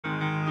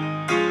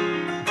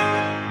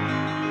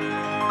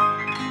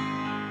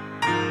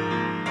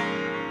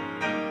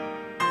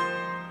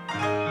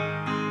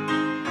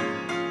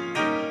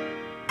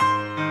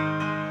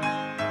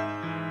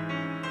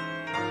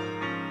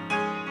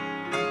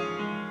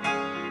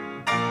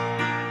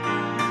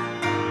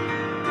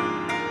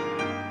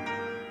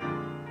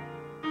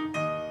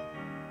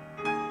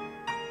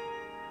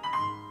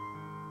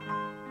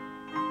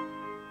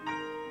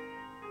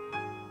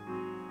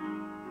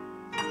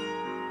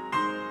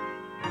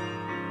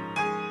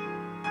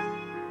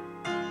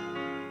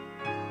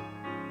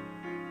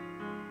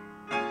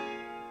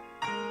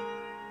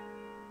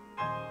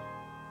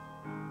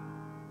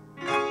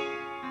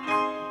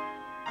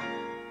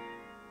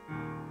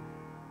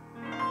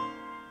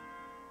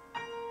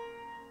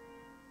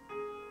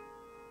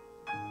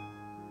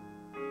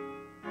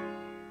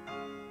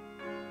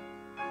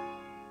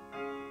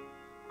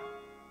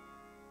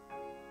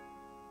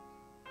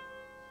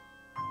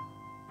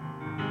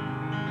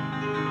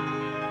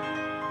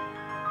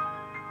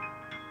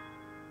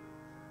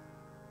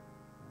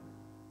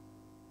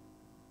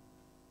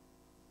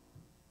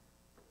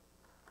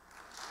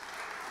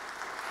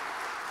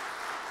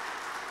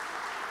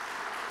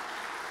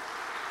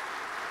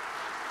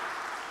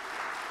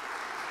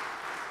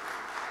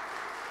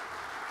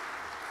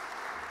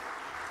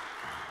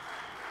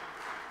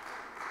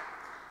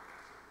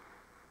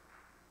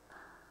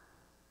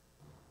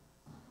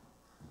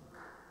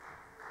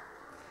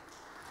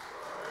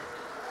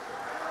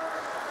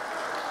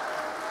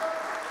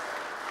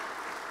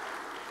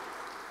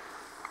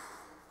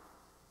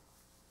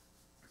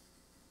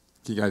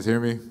Can you guys hear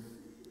me?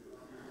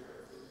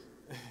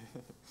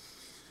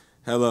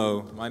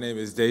 Hello, my name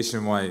is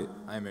Dacian White.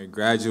 I am a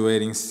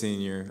graduating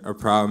senior, a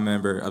proud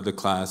member of the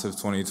class of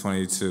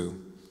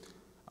 2022.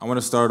 I want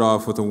to start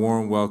off with a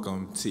warm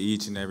welcome to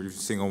each and every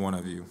single one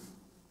of you.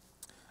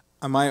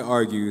 I might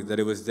argue that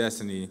it was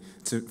destiny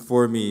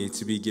for me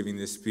to be giving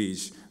this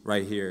speech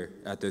right here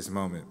at this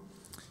moment.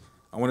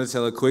 I want to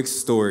tell a quick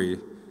story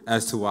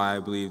as to why I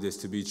believe this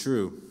to be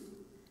true.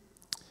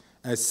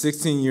 At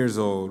 16 years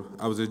old,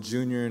 I was a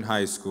junior in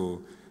high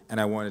school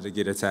and I wanted to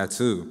get a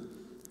tattoo.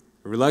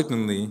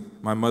 Reluctantly,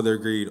 my mother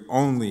agreed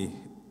only,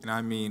 and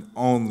I mean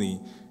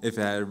only, if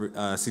it had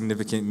a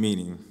significant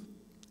meaning.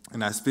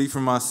 And I speak for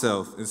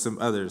myself and some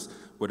others,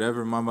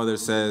 whatever my mother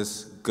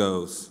says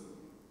goes.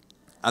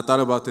 I thought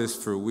about this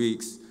for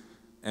weeks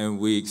and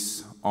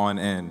weeks on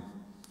end.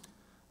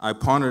 I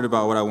pondered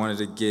about what I wanted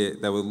to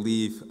get that would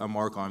leave a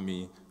mark on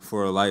me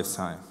for a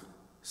lifetime.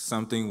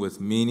 Something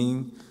with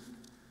meaning,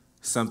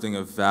 something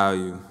of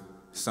value,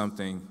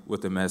 something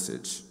with a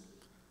message.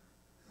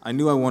 I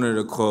knew I wanted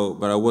a quote,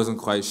 but I wasn't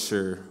quite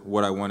sure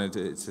what I wanted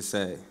it to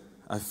say.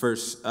 I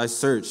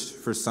searched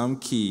for some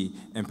key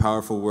and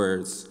powerful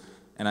words,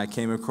 and I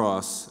came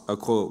across a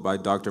quote by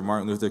Dr.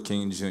 Martin Luther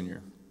King Jr.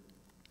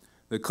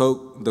 The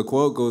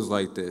quote goes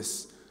like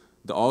this: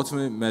 "The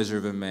ultimate measure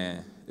of a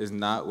man is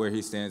not where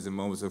he stands in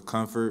moments of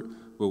comfort,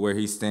 but where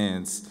he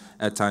stands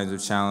at times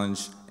of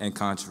challenge and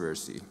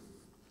controversy."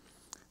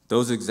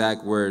 Those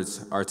exact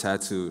words are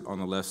tattooed on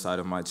the left side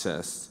of my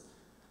chest.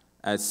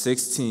 At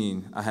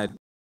 16, I had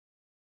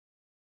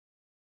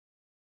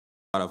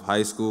out of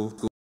high school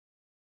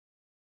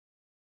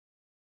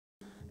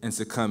and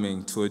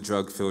succumbing to a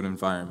drug-filled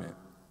environment.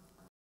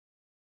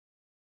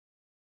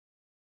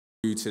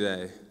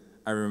 Today,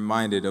 I'm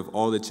reminded of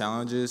all the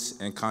challenges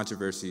and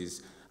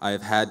controversies I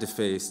have had to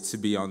face to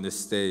be on this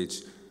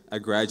stage. A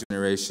graduate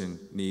generation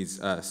needs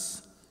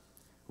us.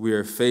 We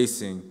are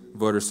facing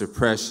voter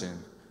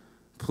suppression,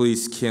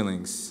 police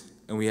killings,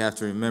 and we have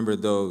to remember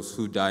those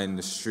who died in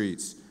the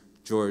streets: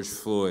 George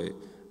Floyd,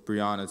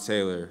 Breonna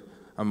Taylor,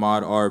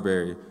 Ahmaud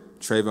Arbery,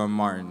 Trayvon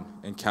Martin,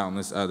 and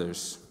countless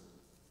others.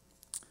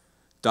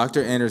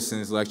 Dr.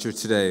 Anderson's lecture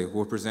today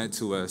will present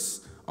to us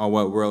on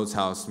what World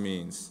House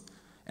means.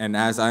 And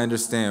as I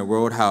understand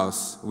World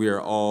House, we are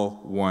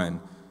all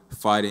one,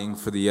 fighting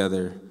for the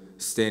other,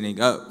 standing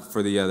up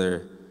for the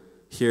other.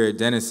 Here at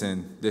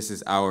Denison, this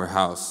is our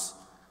house,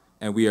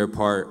 and we are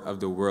part of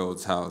the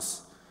world's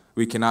house.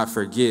 We cannot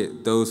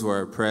forget those who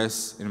are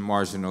oppressed and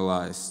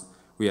marginalized.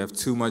 We have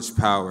too much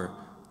power,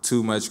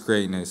 too much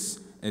greatness,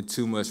 and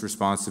too much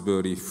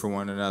responsibility for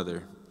one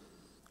another.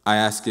 I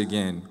ask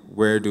again,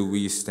 where do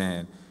we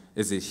stand?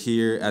 Is it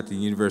here at the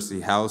University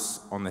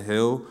House on the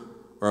Hill,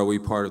 or are we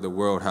part of the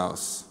World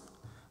House?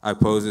 I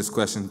pose this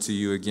question to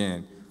you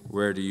again,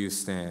 where do you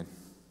stand?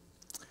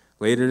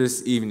 Later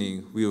this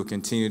evening, we will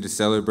continue to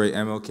celebrate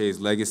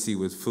MLK's legacy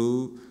with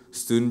food,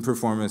 student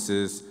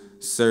performances,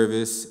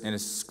 service, and a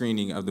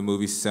screening of the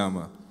movie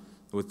Selma.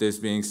 With this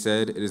being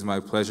said, it is my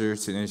pleasure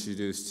to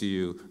introduce to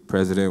you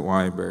President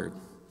Weinberg.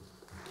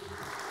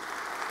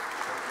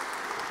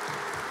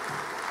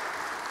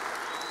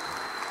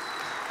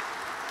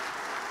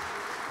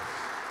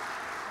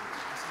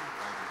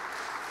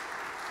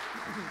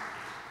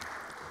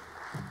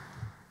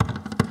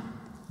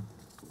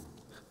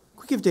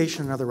 Give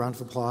Dacian another round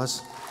of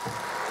applause.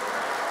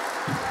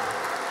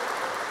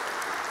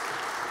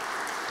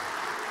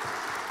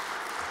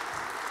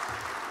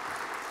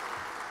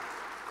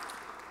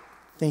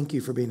 Thank you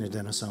for being a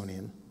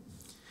Denisonian.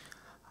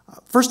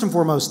 First and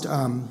foremost,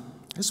 I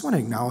just want to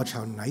acknowledge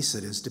how nice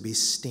it is to be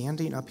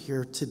standing up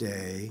here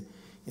today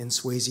in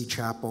Swayze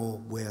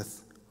Chapel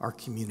with our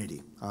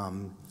community.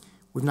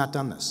 We've not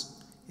done this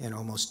in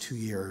almost 2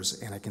 years,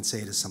 and I can say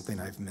it is something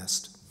I've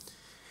missed.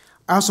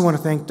 I also want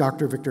to thank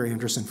Dr. Victor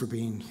Anderson for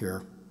being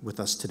here with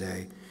us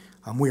today.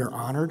 We are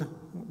honored.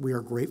 We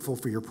are grateful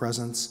for your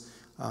presence.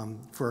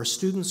 For our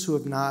students who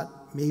have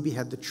not maybe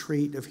had the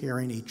treat of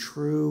hearing a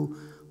true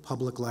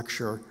public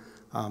lecture,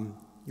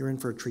 you're in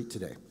for a treat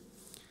today.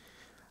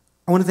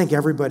 I want to thank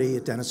everybody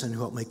at Denison who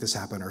helped make this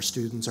happen, our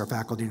students, our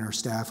faculty, and our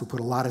staff who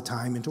put a lot of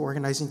time into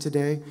organizing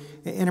today.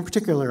 And in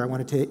particular, I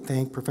want to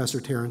thank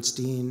Professor Terrence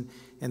Dean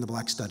and the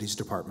Black Studies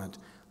Department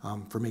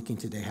for making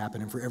today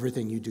happen and for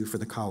everything you do for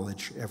the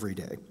college every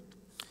day.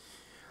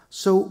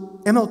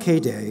 So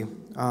MLK Day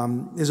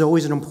is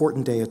always an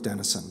important day at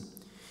Denison.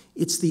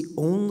 It's the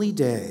only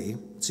day,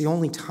 it's the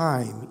only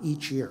time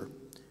each year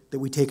that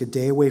we take a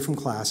day away from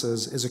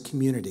classes as a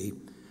community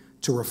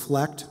to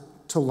reflect,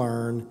 to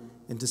learn,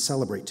 and to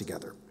celebrate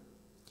together.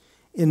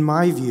 In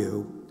my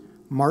view,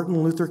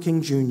 Martin Luther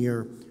King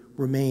Jr.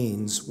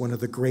 remains one of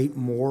the great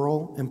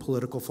moral and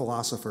political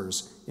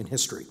philosophers in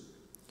history.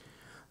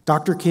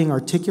 Dr. King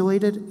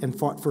articulated and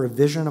fought for a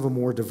vision of a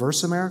more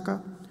diverse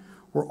America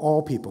where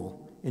all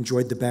people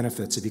enjoyed the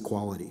benefits of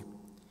equality.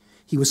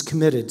 He was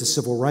committed to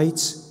civil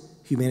rights,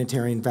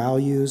 humanitarian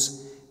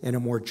values, and a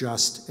more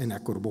just and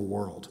equitable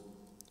world.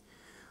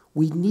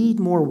 We need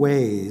more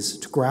ways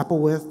to grapple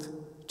with,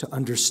 to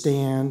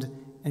understand,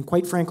 and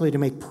quite frankly, to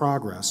make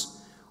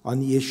progress on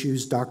the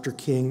issues Dr.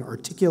 King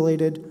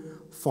articulated,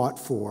 fought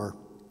for,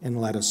 and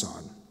led us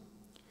on.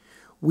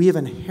 We have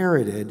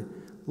inherited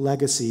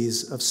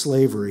legacies of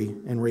slavery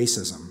and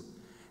racism,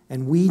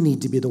 and we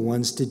need to be the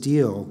ones to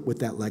deal with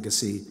that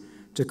legacy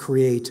to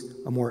create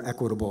a more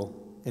equitable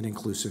and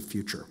inclusive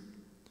future.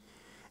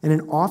 In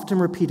an often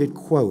repeated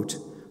quote,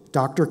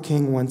 Dr.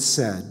 King once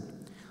said,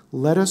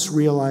 "Let us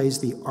realize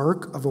the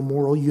arc of a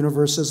moral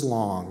universe is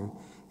long,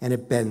 and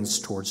it bends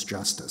towards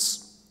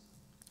justice."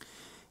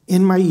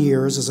 In my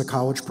years as a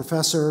college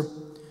professor,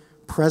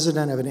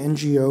 president of an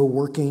NGO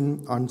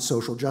working on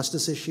social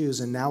justice issues,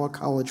 and now a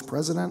college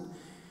president,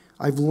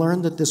 I've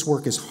learned that this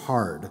work is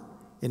hard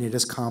and it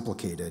is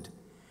complicated,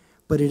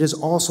 but it is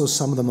also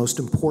some of the most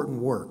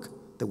important work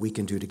that we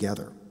can do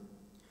together.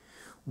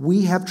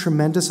 We have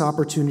tremendous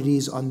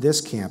opportunities on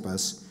this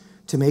campus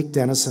to make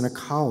Denison a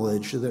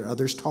college that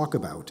others talk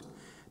about,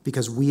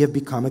 because we have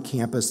become a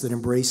campus that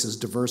embraces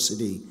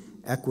diversity,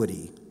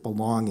 equity,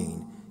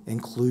 belonging,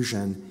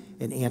 inclusion,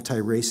 and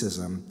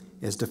anti-racism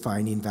as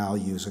defining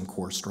values and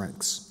core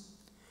strengths.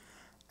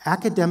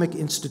 Academic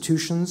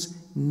institutions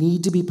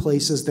need to be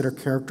places that are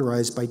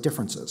characterized by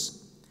differences.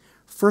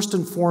 First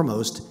and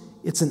foremost,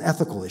 it's an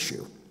ethical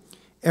issue.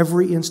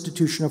 Every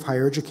institution of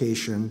higher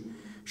education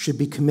should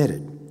be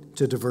committed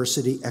to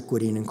diversity,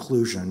 equity, and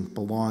inclusion,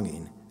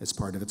 belonging, as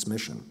part of its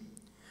mission.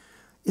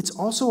 It's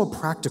also a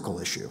practical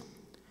issue.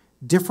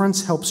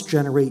 Difference helps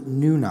generate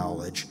new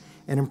knowledge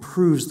and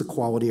improves the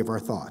quality of our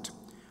thought,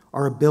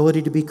 our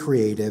ability to be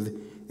creative,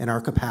 and our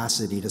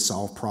capacity to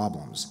solve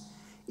problems.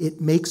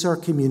 It makes our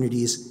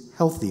communities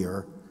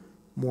healthier,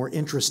 more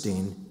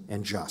interesting,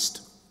 and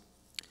just.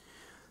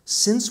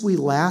 Since we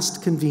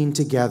last convened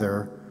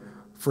together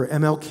for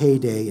MLK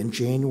Day in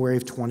January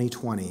of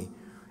 2020,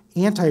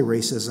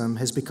 anti-racism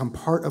has become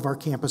part of our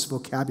campus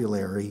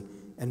vocabulary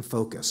and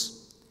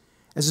focus.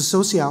 As a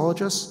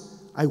sociologist,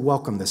 I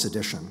welcome this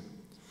addition.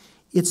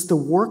 It's the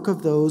work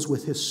of those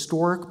with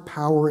historic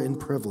power and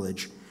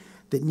privilege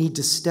that need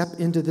to step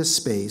into this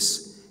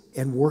space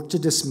and work to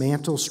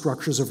dismantle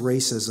structures of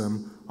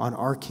racism on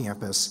our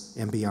campus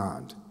and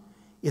beyond.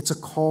 It's a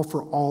call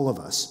for all of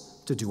us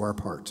to do our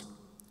part.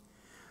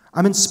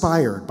 I'm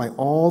inspired by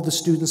all the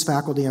students,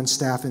 faculty, and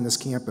staff in this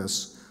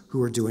campus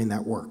who are doing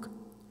that work.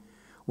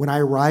 When I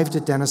arrived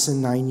at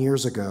Denison 9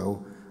 years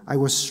ago, I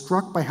was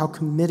struck by how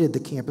committed the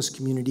campus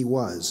community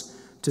was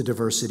to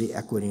diversity,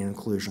 equity, and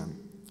inclusion.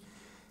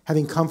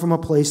 Having come from a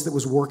place that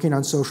was working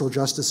on social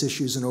justice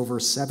issues in over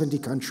 70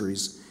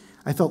 countries,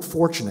 I felt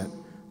fortunate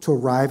to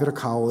arrive at a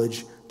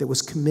college that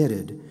was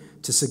committed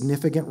to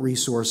significant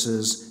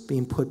resources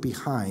being put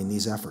behind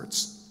these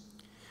efforts.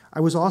 I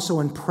was also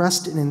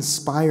impressed and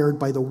inspired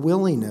by the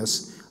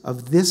willingness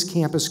of this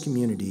campus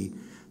community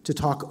to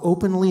talk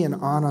openly and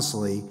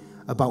honestly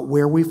about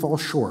where we fall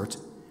short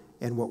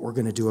and what we're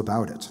going to do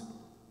about it.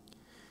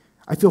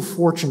 I feel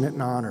fortunate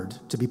and honored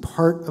to be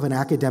part of an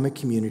academic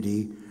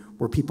community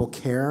where people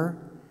care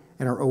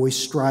and are always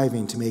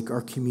striving to make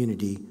our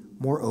community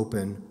more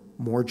open,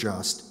 more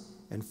just,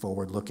 and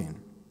forward-looking.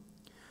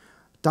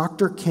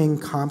 Dr. King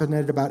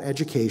commented about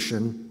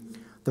education.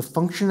 The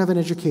function of an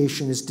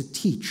education is to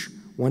teach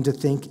one to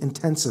think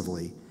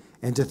intensively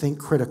and to think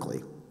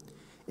critically.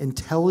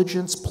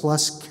 Intelligence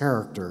plus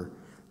character,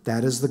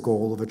 that is the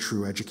goal of a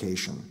true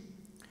education.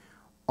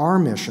 Our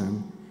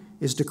mission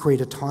is to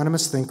create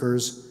autonomous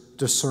thinkers,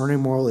 discerning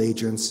moral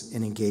agents,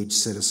 and engaged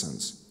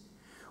citizens.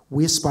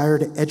 We aspire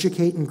to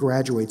educate and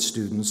graduate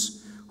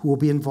students who will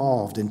be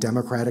involved in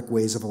democratic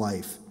ways of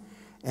life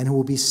and who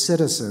will be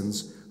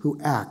citizens who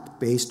act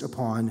based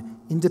upon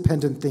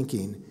independent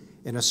thinking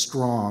and a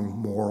strong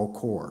moral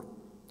core.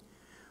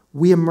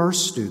 We immerse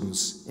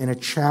students in a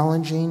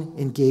challenging,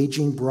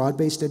 engaging,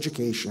 broad-based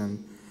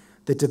education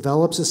that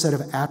develops a set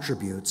of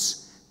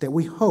attributes that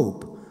we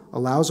hope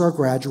allows our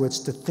graduates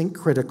to think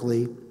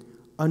critically,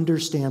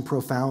 understand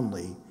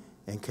profoundly,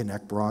 and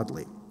connect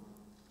broadly.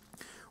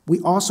 We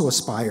also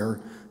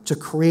aspire to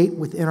create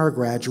within our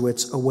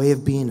graduates a way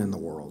of being in the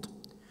world.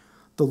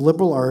 The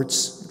liberal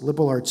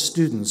arts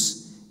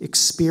students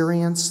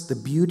experience the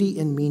beauty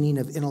and meaning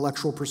of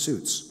intellectual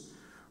pursuits,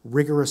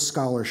 rigorous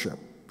scholarship,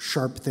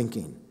 sharp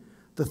thinking,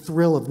 the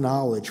thrill of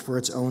knowledge for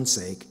its own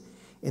sake,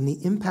 and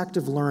the impact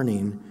of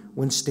learning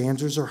when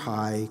standards are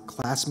high,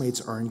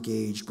 classmates are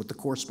engaged with the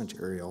course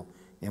material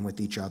and with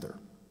each other.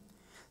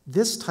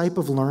 This type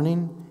of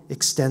learning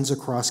extends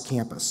across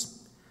campus.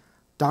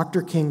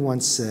 Dr. King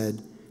once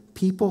said,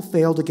 "People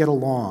fail to get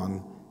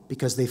along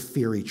because they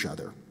fear each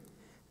other.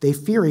 They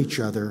fear each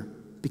other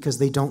because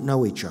they don't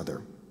know each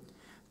other.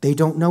 They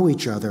don't know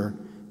each other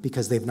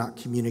because they've not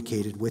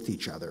communicated with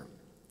each other."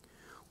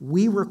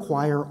 We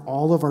require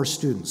all of our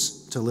students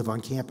to live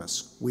on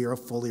campus. We are a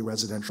fully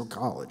residential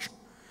college.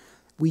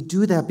 We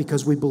do that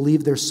because we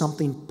believe there's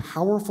something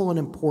powerful and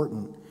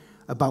important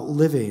about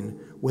living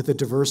with a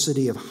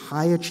diversity of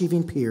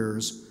high-achieving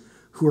peers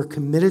who are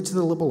committed to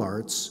the liberal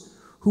arts,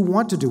 who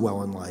want to do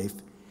well in life,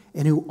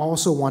 and who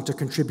also want to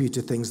contribute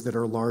to things that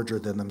are larger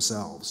than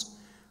themselves.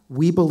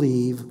 We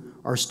believe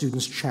our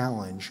students'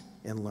 challenge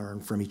and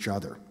learn from each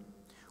other.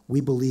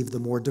 We believe the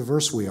more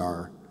diverse we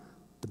are,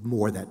 the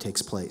more that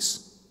takes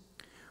place.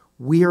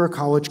 We are a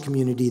college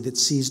community that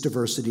sees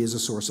diversity as a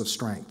source of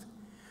strength.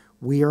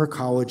 We are a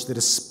college that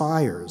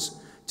aspires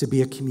to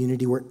be a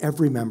community where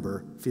every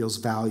member feels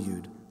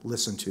valued,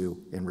 listened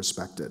to, and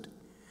respected.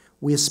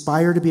 We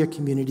aspire to be a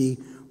community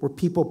where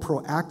people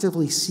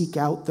proactively seek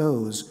out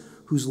those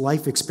whose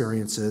life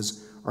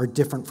experiences are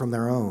different from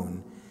their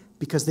own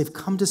because they've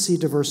come to see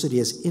diversity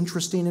as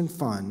interesting and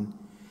fun,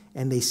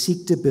 and they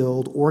seek to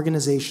build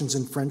organizations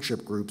and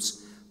friendship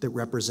groups that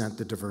represent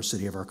the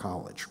diversity of our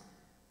college.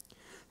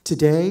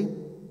 Today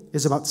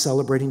is about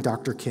celebrating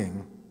Dr.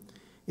 King.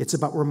 It's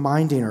about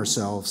reminding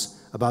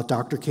ourselves about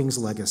Dr. King's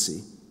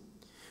legacy.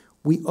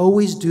 We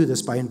always do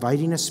this by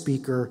inviting a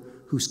speaker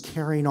who's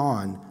carrying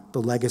on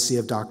the legacy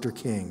of Dr.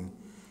 King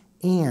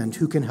and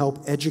who can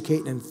help educate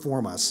and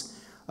inform us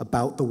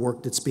about the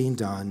work that's being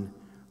done,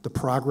 the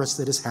progress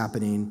that is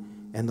happening,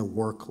 and the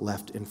work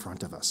left in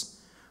front of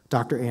us.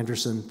 Dr.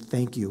 Anderson,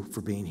 thank you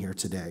for being here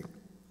today.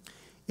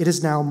 It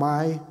is now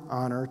my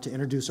honor to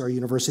introduce our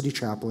university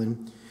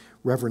chaplain,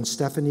 Reverend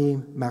Stephanie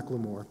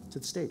McLemore, to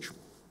the stage.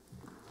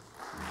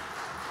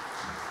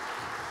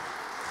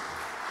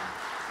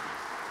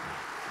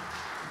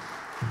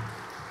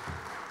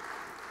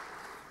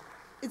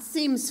 It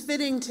seems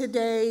fitting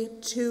today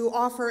to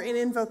offer an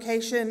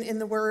invocation in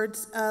the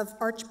words of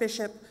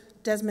Archbishop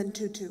Desmond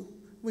Tutu.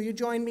 Will you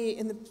join me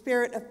in the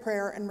spirit of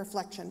prayer and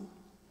reflection?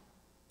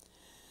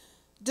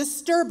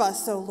 Disturb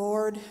us, O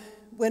Lord,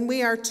 when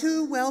we are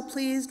too well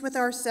pleased with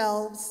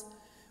ourselves,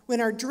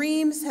 when our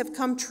dreams have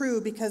come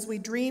true because we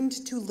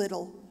dreamed too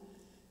little,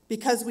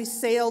 because we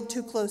sailed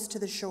too close to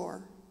the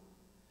shore.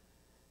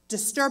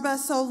 Disturb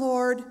us, O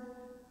Lord,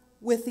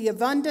 with the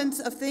abundance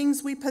of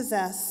things we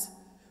possess.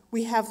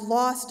 We have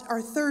lost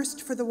our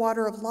thirst for the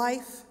water of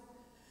life,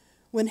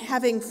 when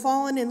having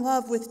fallen in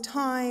love with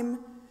time,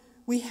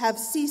 we have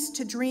ceased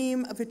to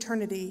dream of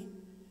eternity,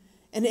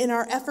 and in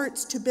our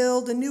efforts to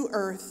build a new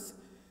earth,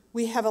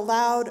 we have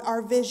allowed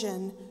our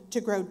vision to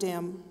grow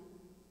dim.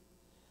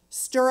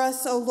 Stir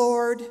us, O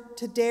Lord,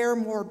 to dare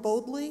more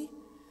boldly,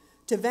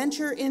 to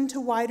venture into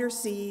wider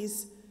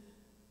seas,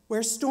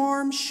 where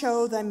storms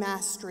show thy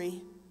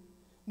mastery.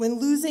 When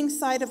losing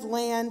sight of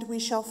land, we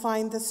shall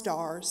find the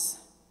stars.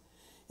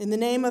 In the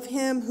name of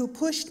him who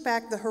pushed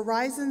back the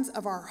horizons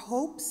of our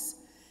hopes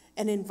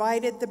and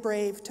invited the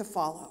brave to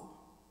follow.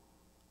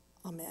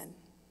 Amen.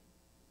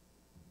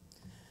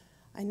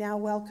 I now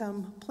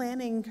welcome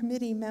Planning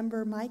Committee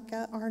member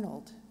Micah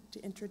Arnold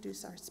to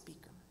introduce our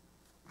speaker.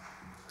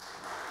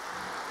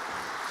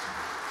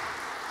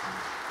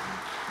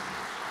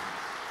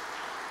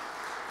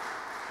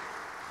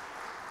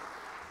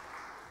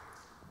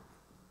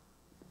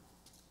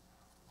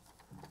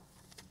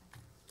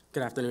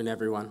 Good afternoon,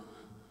 everyone.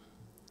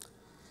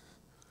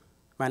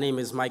 My name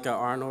is Micah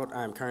Arnold.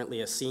 I'm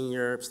currently a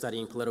senior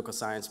studying political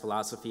science,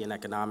 philosophy, and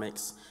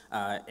economics,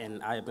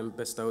 and I have been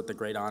bestowed the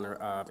great honor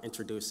of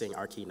introducing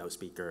our keynote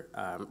speaker,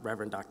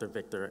 Reverend Dr.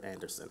 Victor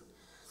Anderson.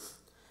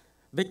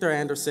 Victor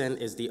Anderson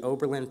is the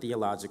Oberlin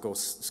Theological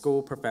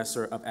School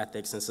Professor of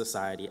Ethics and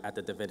Society at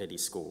the Divinity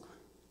School.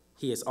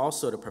 He is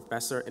also the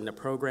professor in the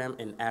program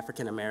in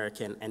African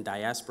American and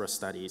Diaspora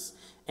Studies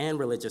and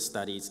Religious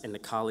Studies in the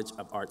College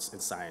of Arts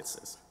and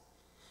Sciences.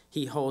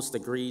 He holds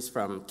degrees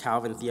from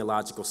Calvin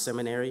Theological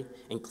Seminary,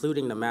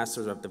 including the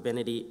Master of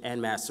Divinity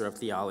and Master of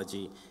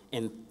Theology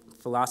in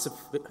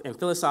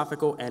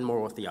philosophical and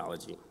moral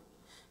theology.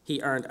 He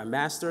earned a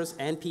master's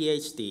and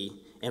Ph.D.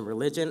 in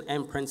religion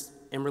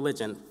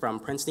from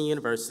Princeton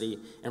University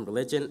in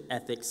religion,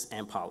 ethics,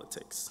 and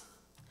politics.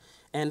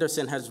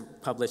 Anderson has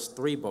published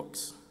 3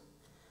 books: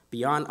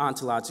 Beyond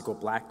Ontological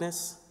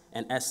Blackness,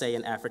 an essay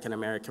in African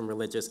American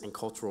religious and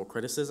cultural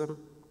criticism.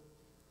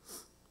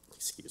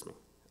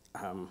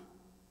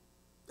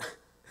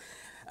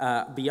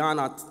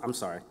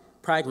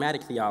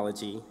 Pragmatic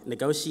Theology,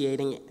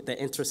 Negotiating the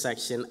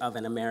Intersection of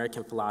an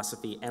American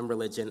Philosophy and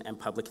Religion and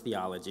Public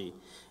Theology,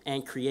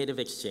 and Creative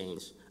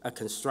Exchange, a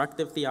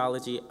Constructive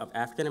Theology of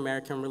African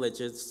American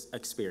Religious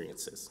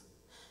Experiences.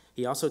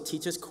 He also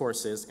teaches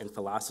courses in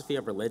philosophy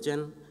of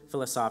religion,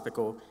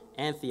 philosophical,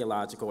 and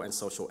theological and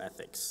social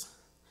ethics,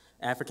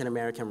 African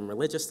American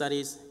religious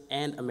studies,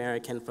 and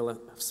American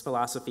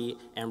philosophy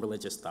and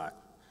religious thought.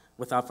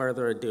 Without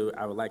further ado,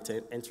 I would like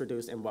to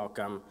introduce and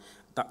welcome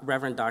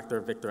Reverend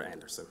Dr. Victor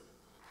Anderson.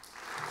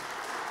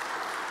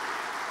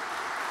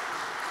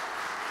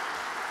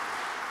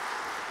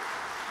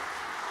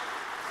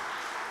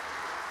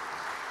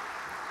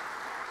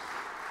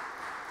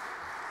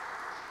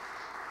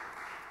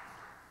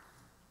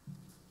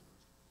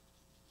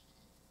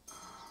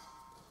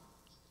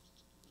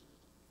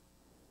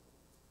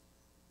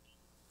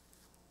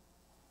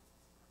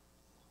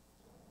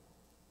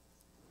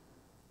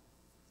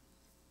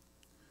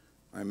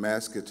 My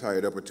mask is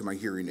tied up to my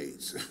hearing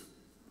aids.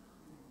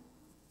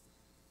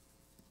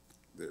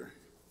 There.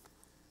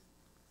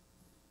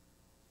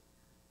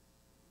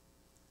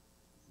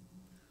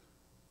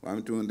 While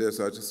I'm doing this,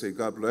 I'll just say,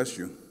 God bless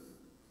you.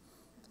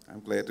 I'm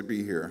glad to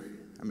be here.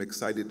 I'm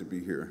excited to be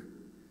here.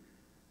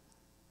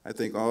 I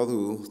thank all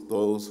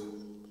those,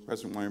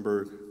 President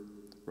Weinberg,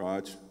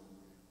 Raj,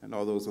 and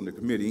all those on the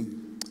committee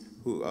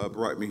who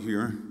brought me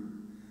here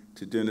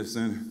to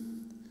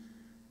Denison.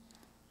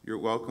 You're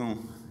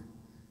welcome.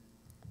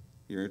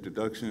 Your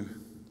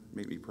introduction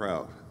made me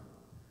proud.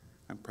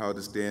 I'm proud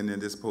to stand in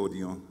this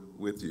podium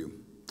with you.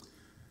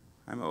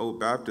 I'm an old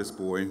Baptist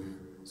boy,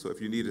 so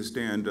if you need to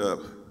stand up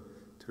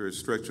to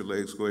stretch your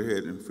legs, go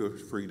ahead and feel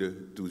free to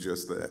do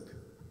just that.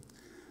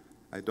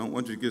 I don't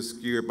want you to get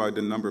scared by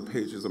the number of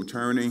pages I'm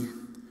turning.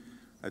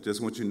 I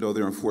just want you to know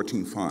they're in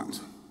 14 font.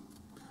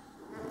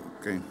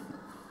 Okay.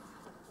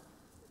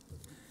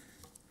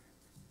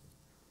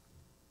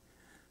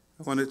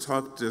 I want to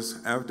talk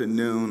this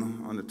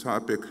afternoon on the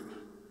topic,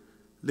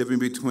 living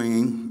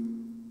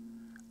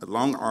between a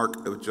long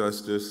arc of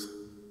justice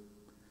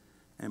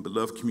and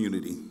beloved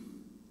community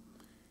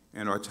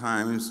in our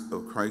times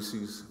of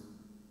crises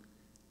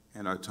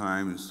and our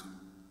times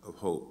of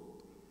hope.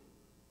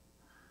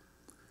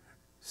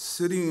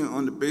 Sitting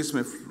on the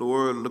basement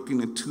floor looking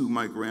into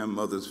my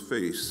grandmother's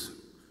face,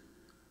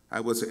 I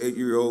was an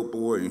 8-year-old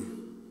boy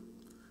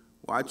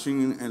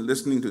watching and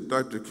listening to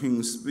Dr.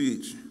 King's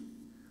speech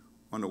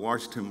on the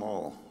Washington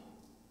Mall.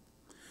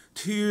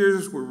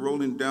 Tears were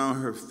rolling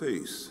down her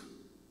face,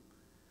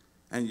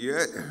 and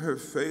yet her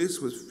face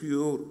was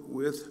filled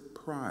with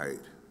pride.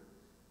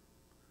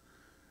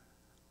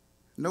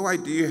 No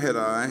idea had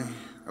I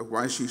of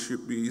why she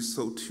should be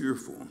so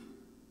tearful.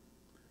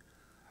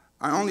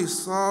 I only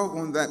saw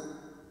on that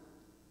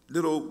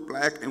little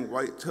black and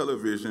white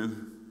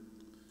television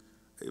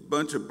a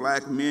bunch of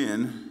black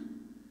men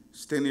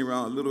standing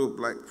around a little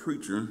black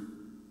preacher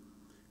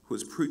who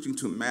was preaching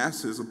to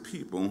masses of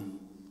people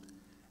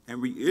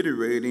and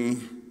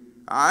reiterating,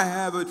 "I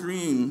have a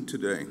dream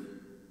today."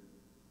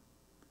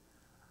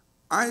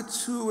 I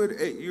too, at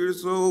 8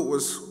 years old,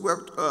 was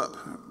swept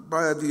up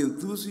by the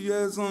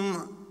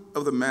enthusiasm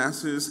of the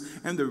masses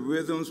and the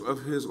rhythms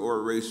of his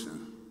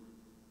oration.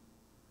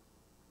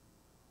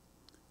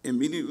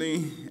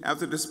 Immediately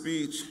after the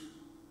speech,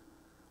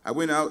 I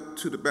went out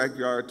to the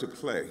backyard to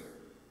play.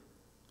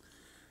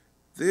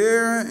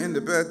 There in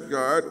the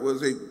backyard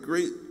was a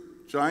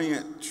great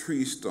giant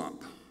tree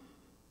stump.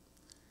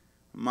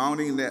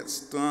 Mounting that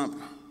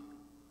stump,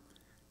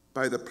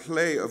 by the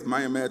play of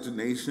my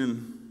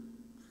imagination,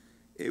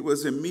 it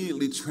was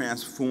immediately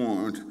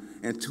transformed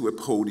into a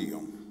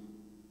podium.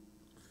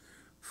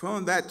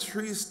 From that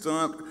tree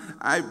stump,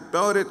 I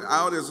belted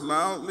out as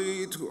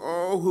loudly to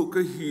all who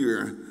could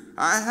hear,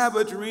 "I have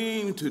a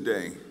dream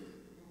today."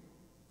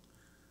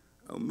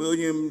 A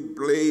million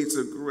blades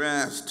of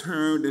grass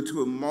turned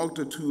into a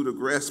multitude of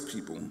grass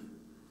people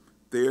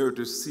there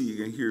to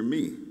see and hear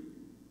me.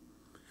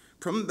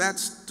 From that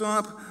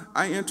stump,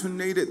 I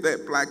intonated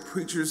that black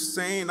preacher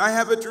saying, "I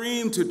have a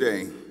dream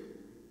today."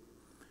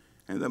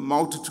 And the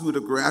multitude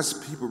of grass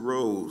people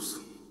rose,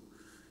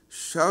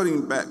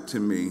 shouting back to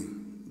me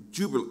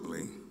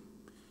jubilantly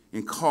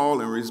in call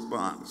and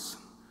response,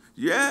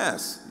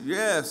 "Yes,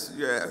 yes,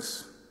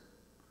 yes."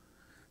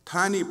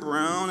 Tiny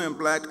brown and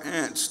black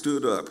ants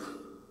stood up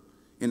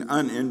in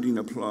unending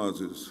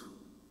applauses.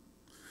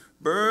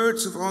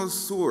 Birds of all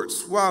sorts,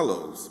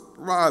 swallows,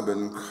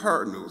 robin,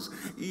 cardinals,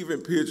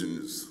 even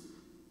pigeons,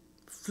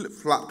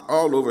 flip-flopped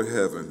all over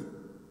heaven,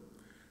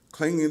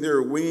 clanging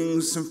their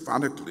wings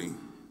symphonically.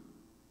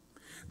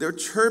 Their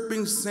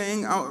chirping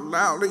sang out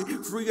loudly,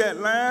 free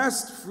at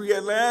last,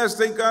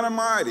 thank God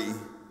Almighty,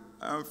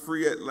 I'm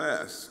free at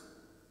last."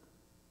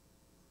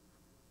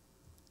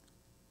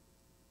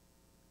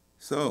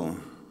 So,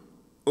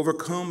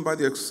 overcome by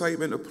the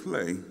excitement of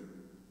play,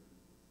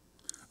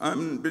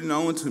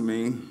 unbeknown to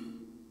me,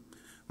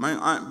 my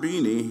Aunt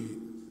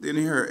Beanie, then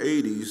in her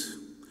 80s,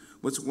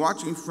 was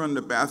watching from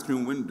the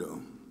bathroom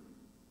window.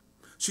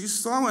 She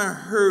saw and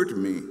heard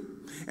me,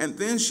 and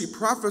then she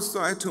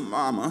prophesied to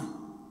Mama,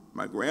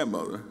 my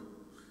grandmother,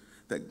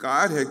 that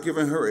God had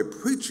given her a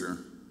preacher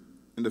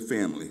in the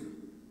family.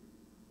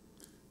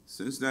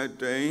 Since that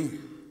day,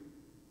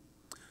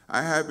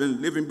 I have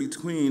been living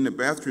between the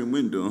bathroom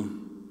window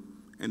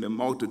and the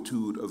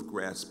multitude of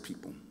grass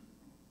people.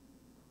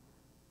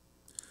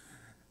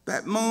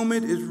 That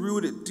moment is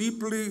rooted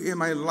deeply in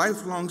my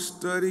lifelong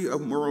study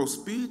of moral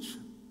speech,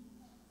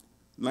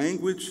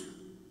 language,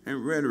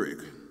 and rhetoric.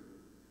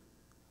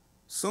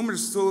 So much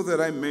so that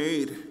I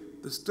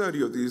made the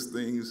study of these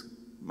things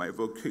my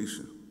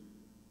vocation.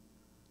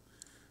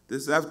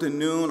 This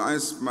afternoon, I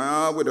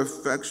smile with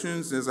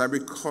affections as I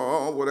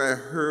recall what I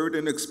heard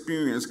and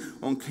experienced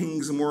on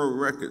King's moral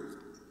rhetoric,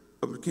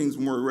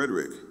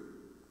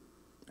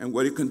 and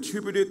what it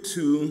contributed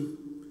to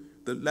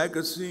the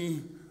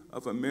legacy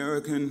of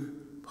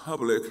American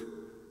public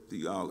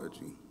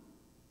theology.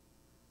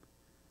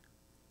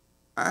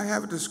 I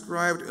have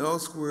described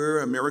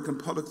elsewhere American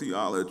public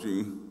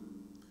theology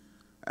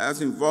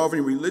as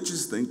involving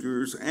religious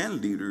thinkers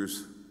and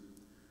leaders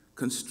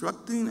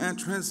constructing and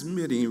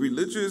transmitting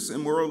religious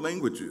and moral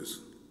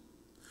languages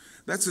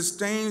that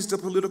sustains the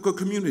political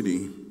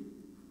community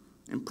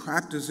and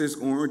practices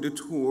oriented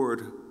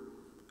toward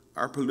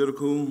our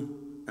political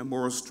and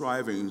moral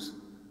strivings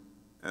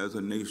as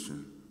a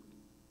nation.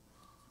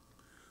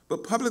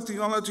 But public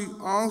theology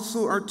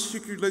also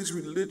articulates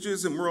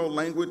religious and moral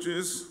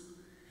languages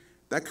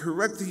that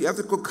correct the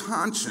ethical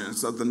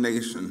conscience of the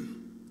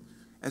nation,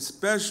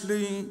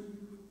 especially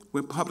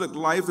when public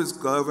life is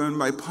governed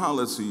by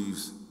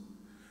policies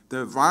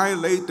that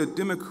violate the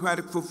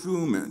democratic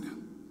fulfillment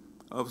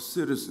of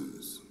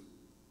citizens.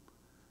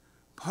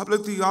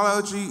 Public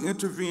theology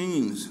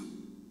intervenes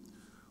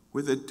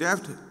with the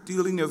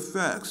death-dealing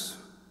effects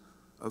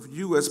of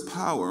U.S.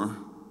 power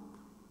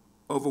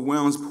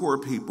overwhelms poor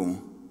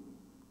people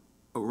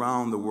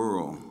around the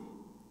world.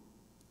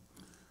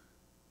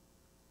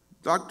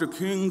 Dr.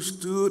 King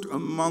stood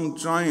among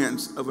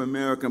giants of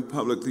American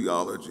public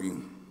theology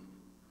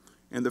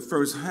in the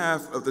first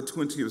half of the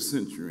 20th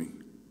century.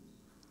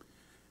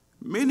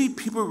 Many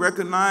people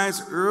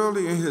recognized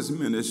early in his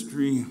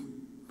ministry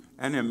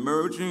an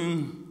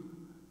emerging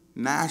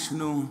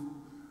national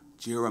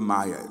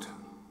Jeremiah.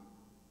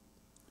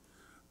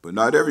 But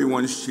not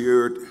everyone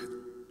shared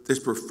this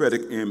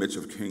prophetic image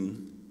of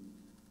King.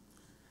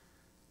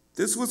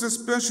 This was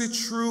especially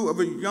true of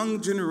a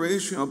young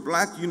generation of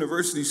Black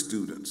university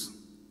students,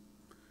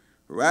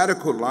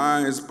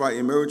 radicalized by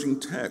emerging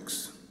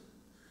texts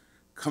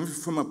coming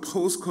from a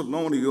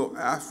post-colonial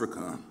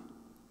Africa,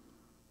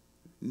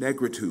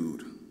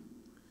 negritude.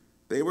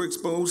 They were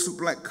exposed to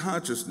Black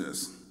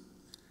consciousness,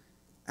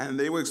 and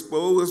they were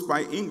exposed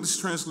by English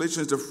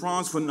translations to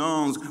Frantz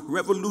Fanon's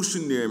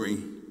revolutionary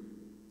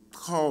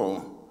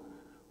call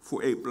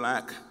for a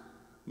Black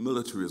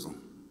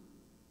militarism.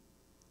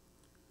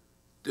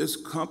 This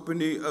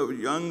company of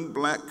young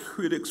Black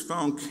critics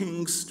found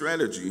King's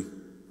strategy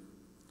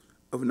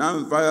of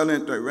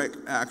nonviolent direct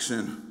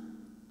action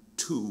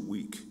too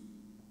weak.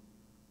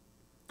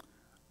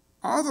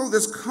 Although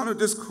this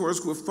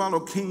counter-discourse would follow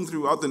King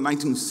throughout the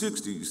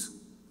 1960s,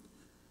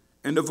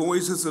 and the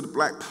voices of the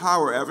Black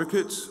Power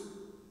advocates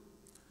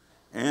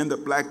and the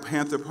Black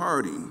Panther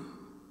Party,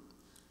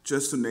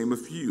 just to name a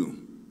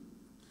few.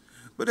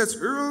 But as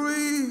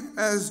early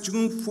as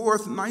June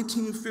 4th,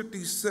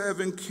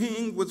 1957,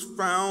 King was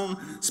found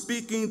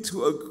speaking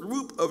to a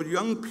group of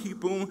young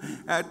people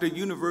at the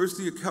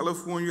University of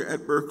California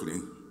at Berkeley.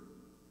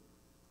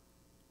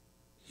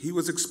 He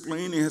was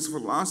explaining his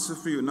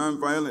philosophy of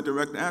nonviolent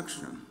direct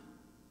action.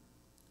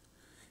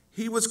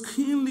 He was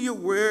keenly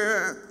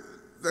aware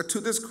that to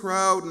this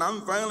crowd,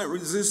 nonviolent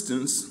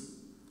resistance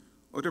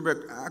or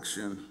direct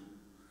action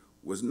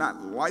was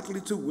not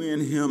likely to win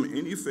him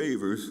any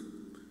favors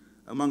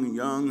among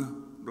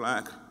young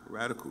Black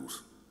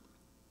radicals.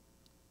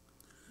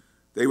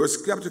 They were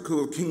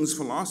skeptical of King's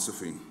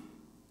philosophy.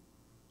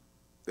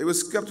 They were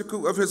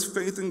skeptical of his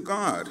faith in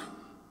God.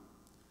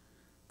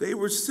 They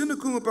were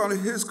cynical about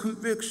his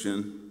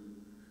conviction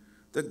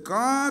that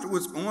God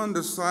was on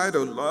the side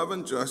of love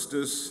and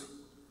justice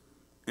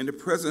in the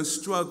present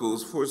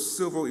struggles for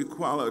civil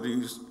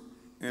equalities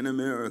in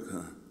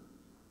America.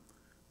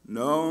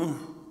 No,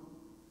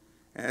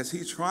 as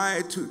he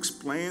tried to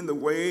explain the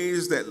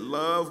ways that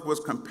love was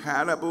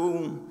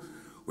compatible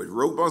with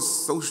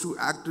robust social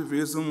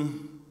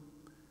activism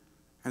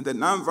and that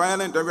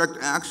nonviolent direct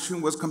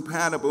action was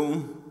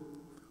compatible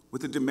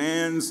with the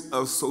demands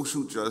of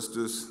social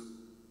justice,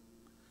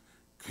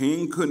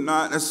 King could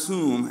not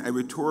assume a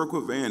rhetorical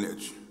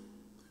advantage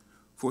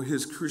for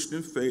his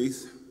Christian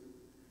faith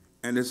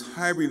and his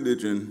high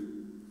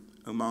religion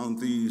among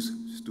these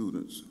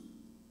students.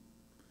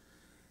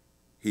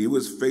 He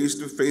was face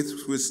to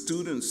face with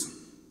students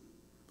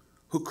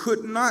who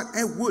could not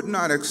and would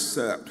not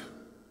accept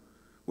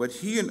what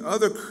he and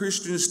other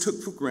Christians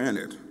took for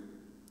granted,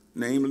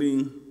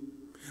 namely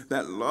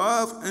that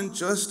love and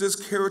justice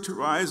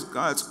characterize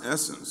God's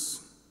essence,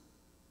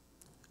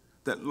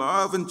 that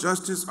love and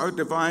justice are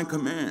divine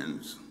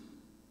commands,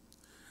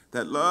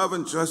 that love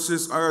and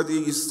justice are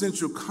the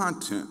essential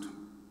content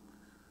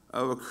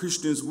of a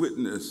Christian's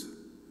witness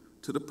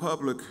to the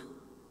public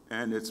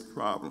and its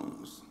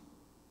problems.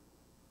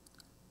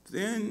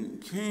 Then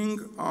King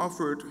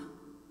offered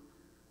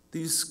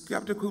these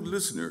skeptical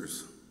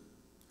listeners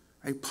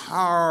a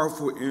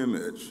powerful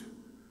image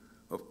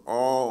of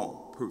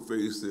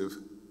all-pervasive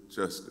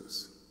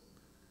justice.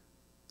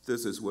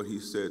 This is what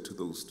he said to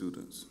those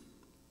students.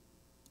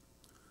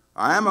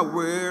 I am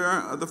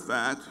aware of the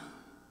fact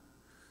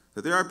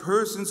that there are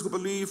persons who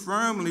believe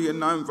firmly in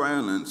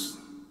nonviolence,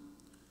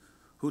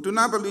 who do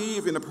not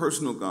believe in a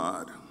personal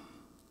God.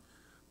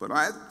 But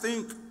I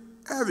think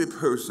every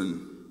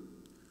person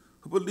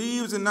who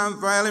believes in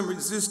nonviolent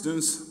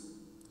resistance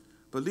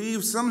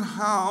believes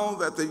somehow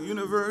that the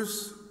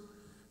universe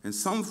in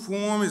some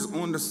form is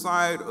on the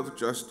side of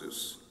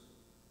justice,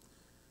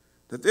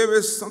 that there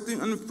is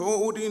something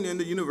unfolding in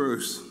the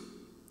universe,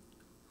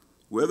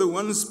 whether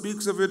one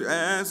speaks of it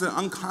as an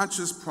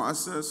unconscious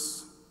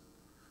process,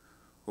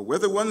 or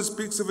whether one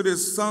speaks of it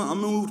as some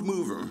unmoved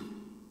mover,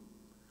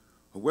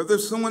 or whether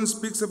someone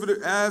speaks of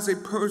it as a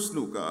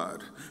personal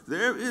God.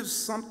 There is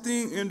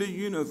something in the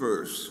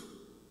universe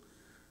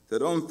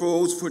that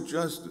unfolds for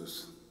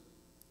justice.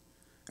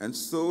 And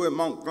so at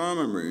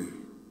Montgomery,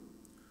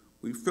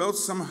 We felt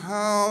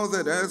somehow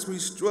that as we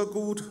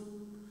struggled,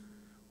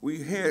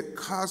 we had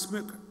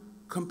cosmic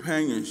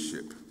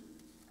companionship.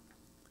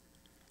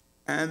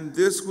 And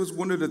this was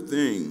one of the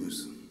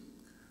things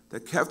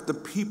that kept the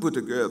people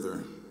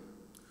together.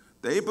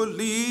 They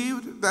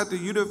believed that the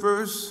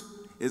universe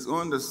is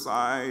on the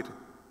side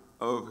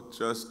of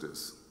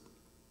justice.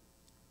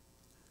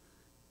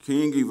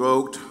 King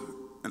evoked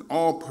an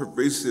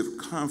all-pervasive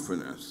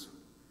confidence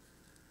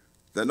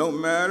that no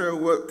matter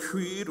what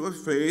creed or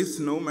faith,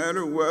 no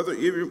matter whether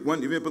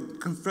one even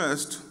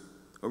confessed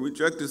or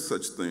rejected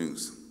such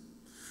things,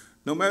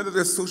 no matter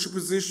the social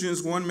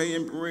positions one may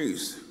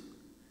embrace,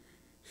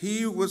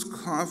 he was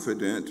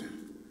confident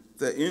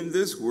that in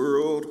this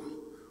world,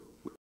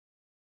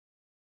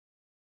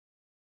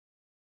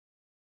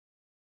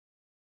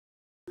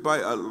 by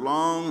a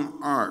long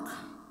arc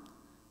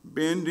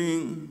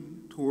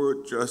bending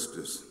toward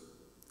justice,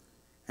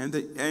 and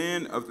the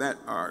end of that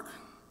arc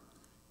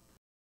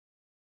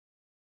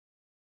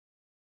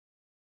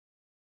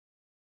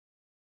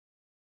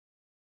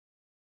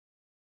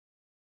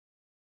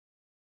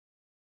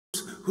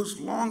whose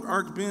long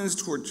arc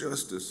bends toward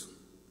justice.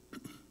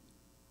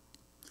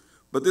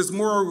 But this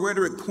moral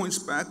rhetoric points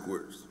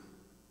backwards.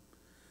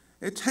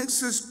 It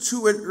takes us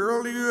to an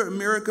earlier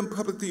American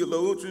public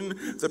theologian,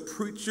 the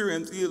preacher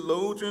and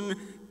theologian,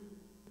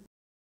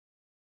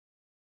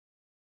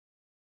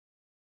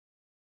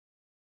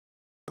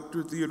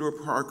 Dr. Theodore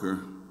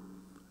Parker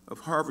of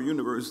Harvard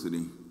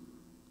University.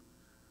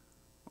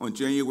 On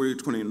January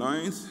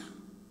 29th,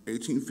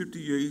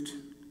 1858,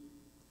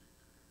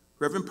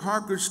 Reverend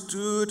Parker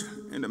stood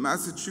in the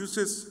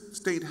Massachusetts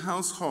State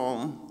House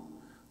Hall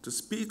to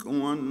speak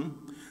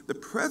on the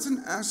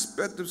present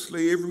aspect of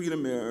slavery in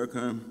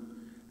America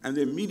and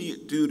the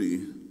immediate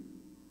duty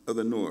of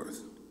the North.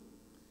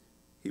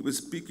 He was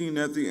speaking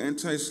at the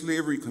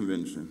Anti-Slavery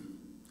Convention,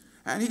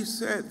 and he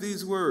said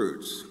these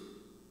words: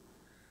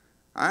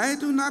 "I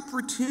do not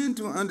pretend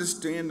to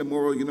understand the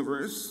moral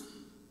universe.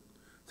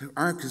 The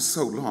arc is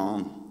so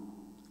long.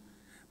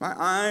 My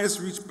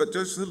eyes reach but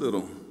just a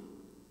little.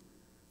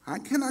 I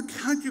cannot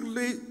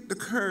calculate the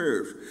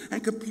curve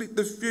and complete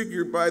the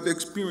figure by the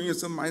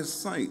experience of my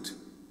sight.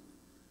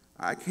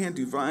 I can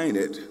divine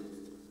it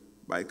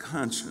by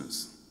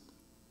conscience.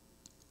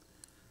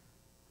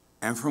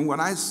 And from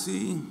what I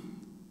see,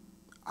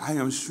 I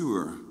am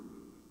sure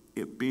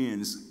it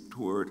bends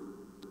toward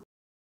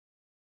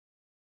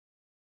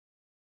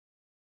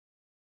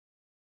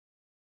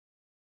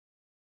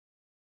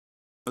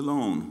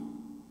alone.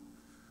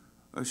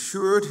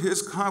 Assured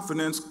his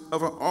confidence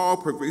of an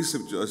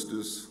all-pervasive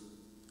justice,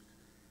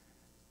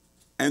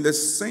 and the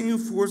same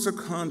force of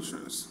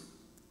conscience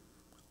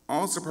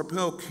also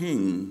propelled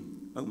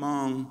King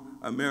among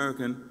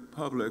American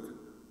public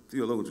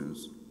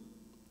theologians.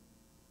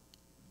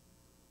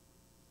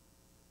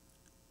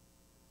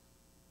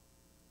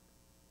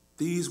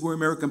 These were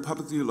American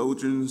public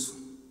theologians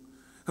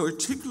who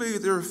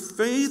articulated their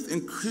faith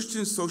in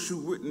Christian social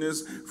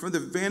witness from the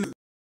Vanderbilt.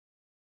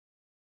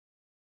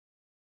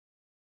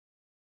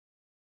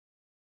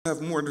 I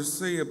have more to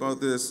say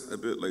about this a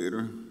bit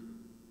later.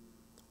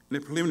 In a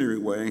preliminary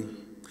way,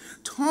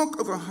 talk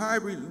of a high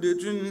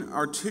religion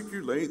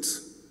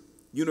articulates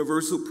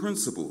universal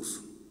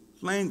principles,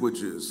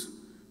 languages,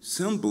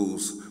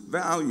 symbols,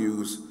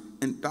 values,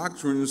 and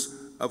doctrines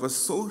of a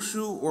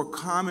social or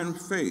common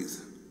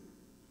faith.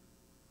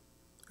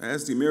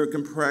 As the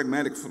American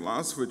pragmatic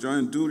philosopher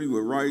John Dewey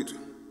would write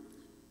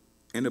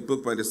in a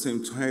book by the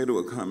same title,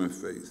 A Common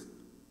Faith,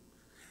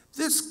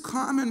 this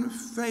common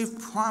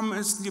faith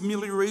promised the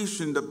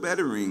amelioration, the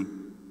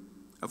bettering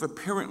of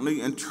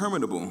apparently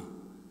interminable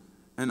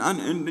and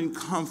unending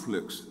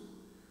conflicts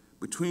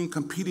between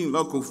competing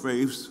local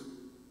faiths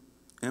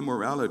and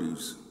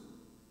moralities.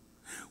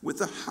 With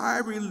the high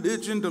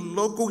religion, the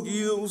local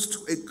yields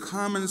to a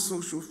common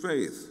social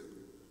faith.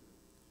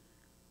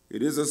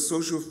 It is a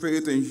social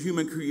faith in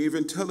human creative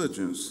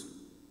intelligence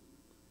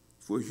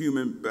for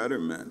human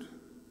betterment.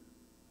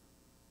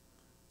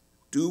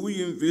 Dewey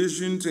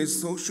envisions a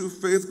social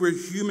faith where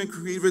human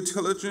creative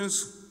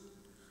intelligence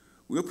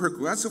will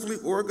progressively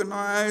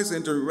organize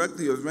and direct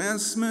the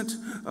advancement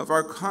of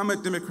our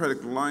common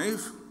democratic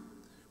life,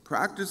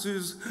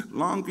 practices,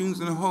 longings,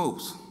 and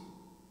hopes.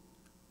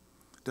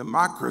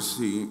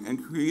 Democracy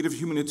and creative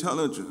human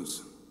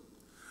intelligence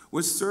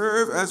will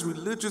serve as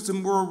religious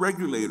and moral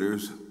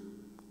regulators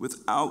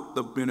without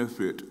the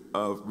benefit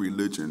of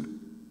religion,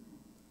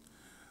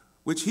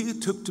 which he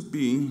took to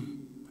be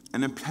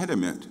an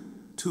impediment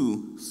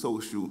to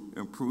social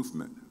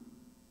improvement.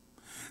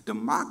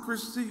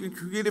 Democracy and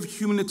creative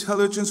human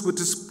intelligence would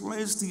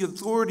displace the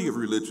authority of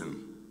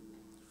religion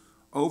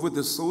over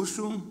the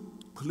social,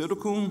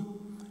 political,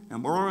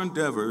 and moral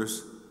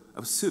endeavors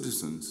of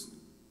citizens.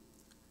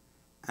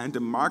 And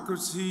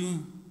democracy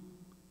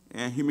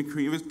and human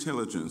creative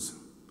intelligence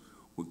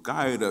would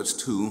guide us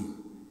to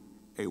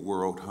a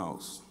world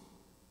house.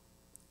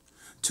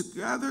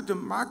 Together,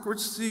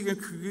 democracy and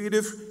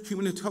creative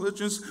human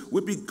intelligence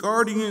would be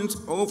guardians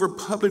over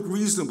public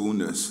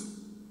reasonableness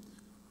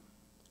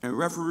and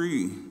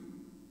referee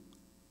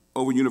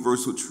over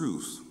universal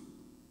truths.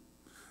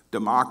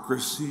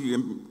 Democracy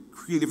and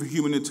creative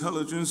human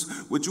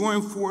intelligence would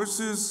join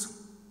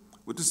forces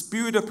with the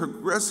spirit of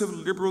progressive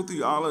liberal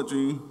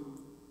theology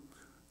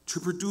to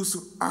produce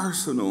an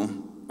arsenal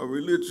of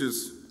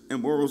religious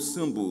and moral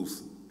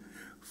symbols,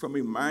 from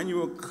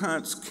Immanuel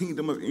Kant's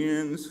Kingdom of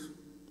Ends,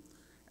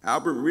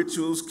 Albert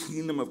Ritschl's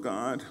Kingdom of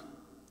God,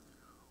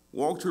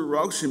 Walter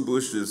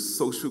Rauschenbusch's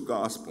Social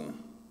Gospel,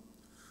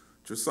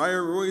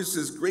 Josiah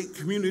Royce's Great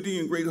Community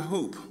and Great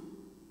Hope,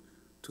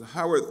 to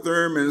Howard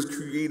Thurman's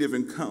Creative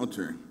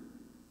Encounter,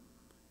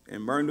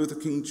 and Martin Luther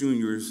King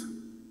Jr.'s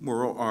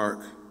Moral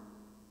Arc,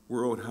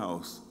 World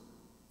House,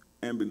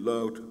 and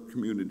Beloved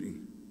Community.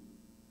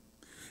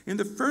 In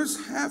the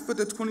first half of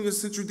the 20th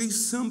century,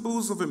 these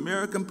symbols of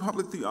American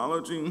public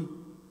theology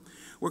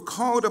were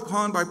called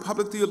upon by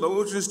public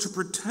theologians to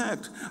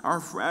protect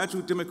our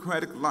fragile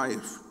democratic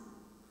life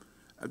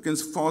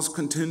against false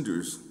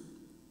contenders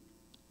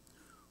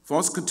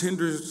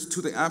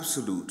to the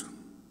absolute,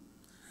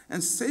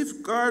 and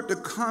safeguard the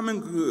common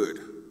good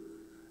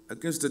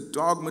against the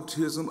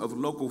dogmatism of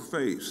local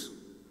faiths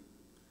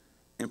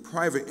and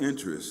private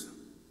interests,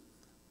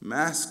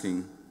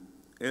 masking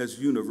as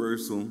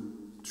universal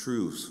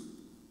truths.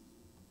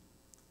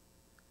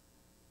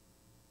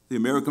 The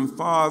American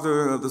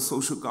father of the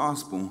social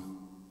gospel,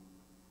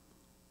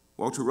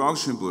 Walter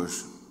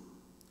Rauschenbusch,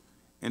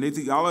 and a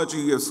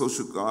theology of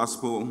social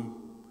gospel,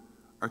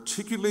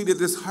 articulated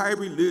this high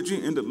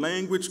religion in the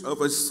language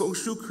of a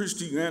social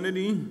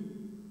Christianity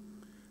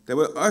that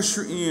would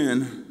usher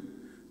in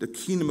the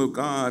kingdom of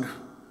God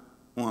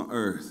on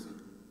earth.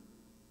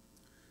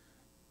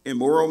 In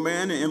Moral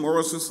Man and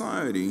Immoral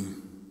Society,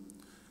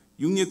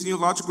 Union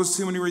Theological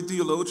Seminary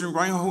theologian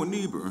Reinhold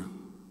Niebuhr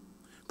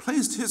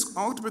placed his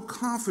ultimate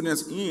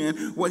confidence in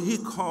what he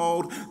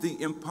called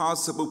the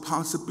impossible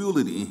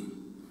possibility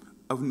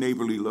of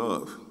neighborly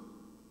love.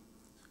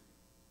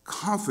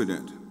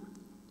 Confident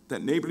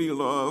that neighborly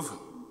love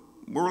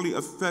morally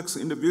affects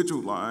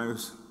individual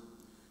lives,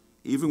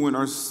 even when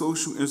our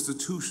social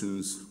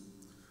institutions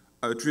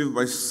are driven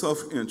by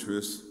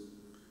self-interest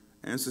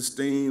and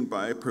sustained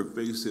by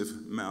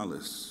pervasive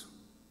malice.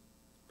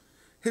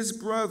 His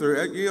brother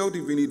at Yale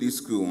Divinity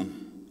School,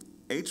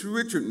 H.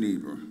 Richard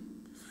Niebuhr,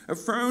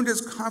 affirmed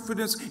his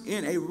confidence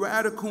in a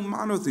radical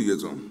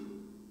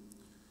monotheism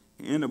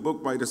in a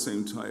book by the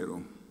same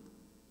title.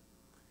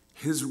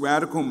 His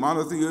radical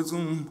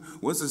monotheism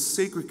was a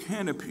sacred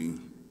canopy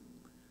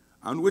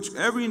on which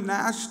every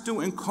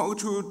national and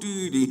cultural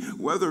deity,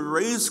 whether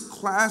race,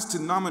 class,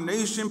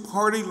 denomination,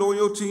 party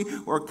loyalty,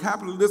 or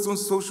capitalism,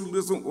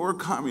 socialism, or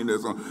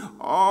communism,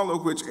 all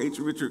of which H.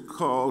 Richard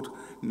called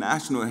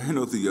national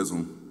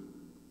henotheism.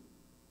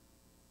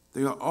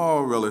 They are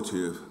all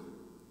relative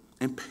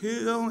and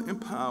pale in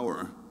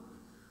power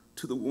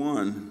to the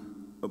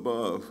one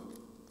above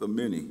the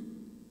many.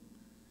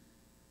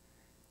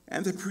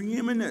 And the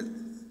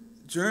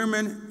preeminent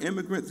German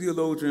immigrant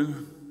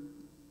theologian,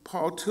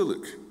 Paul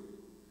Tillich,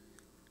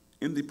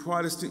 in the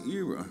Protestant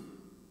era,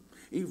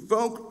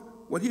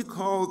 evoked what he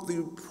called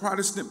the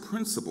Protestant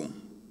principle.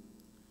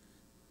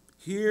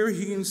 Here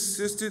he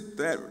insisted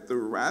that the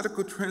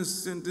radical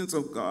transcendence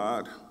of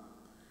God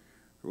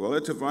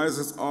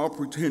relativizes all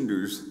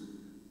pretenders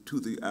to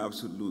the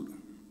absolute.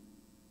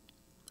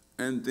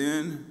 And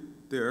then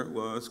there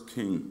was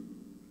King.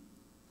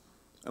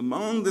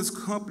 Among this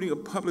company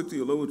of public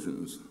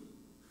theologians,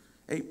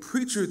 a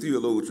preacher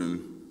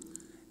theologian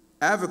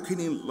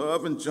advocating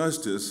love and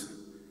justice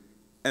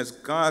as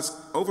God's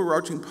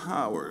overarching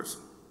powers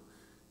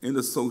in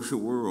the social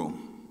world.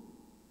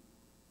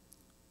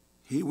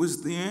 He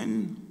was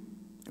then,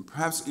 and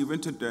perhaps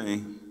even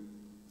today,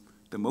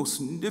 the most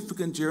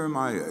significant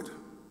Jeremiah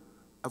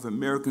of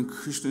American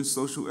Christian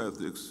social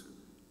ethics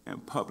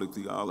and public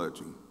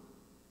theology.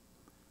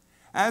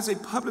 As a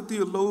public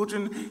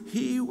theologian,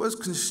 he was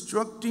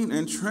constructing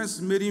and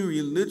transmitting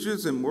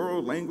religious and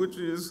moral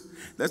languages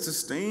that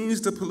sustains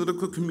the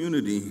political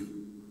community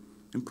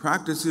and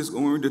practices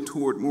oriented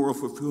toward moral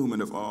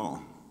fulfillment of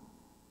all,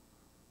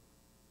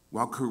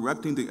 while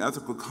correcting the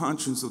ethical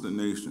conscience of the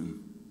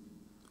nation,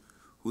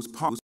 whose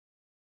policies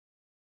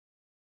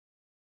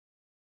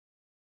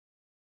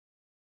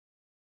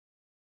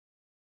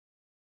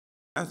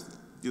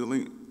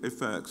dealing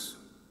effects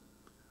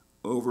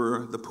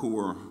over the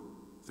poor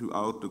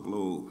throughout the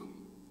globe.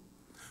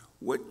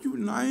 What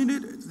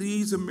united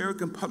these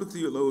American public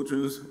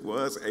theologians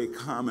was a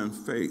common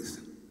faith,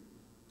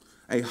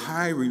 a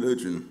high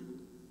religion,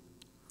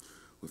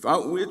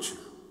 without which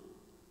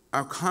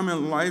our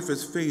common life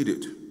has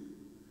faded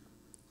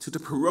to the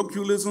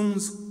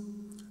parochialisms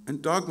and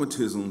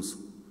dogmatisms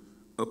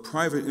of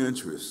private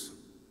interests,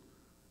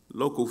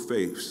 local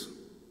faiths,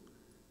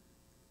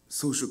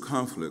 social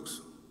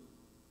conflicts,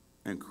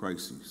 and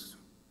crises.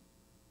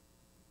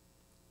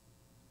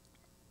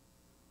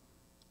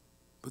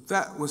 But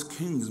that was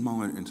King's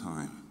moment in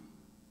time.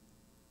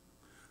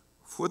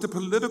 For the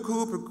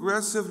political,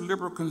 progressive,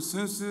 liberal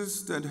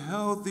consensus that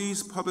held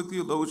these public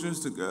theologians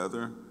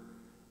together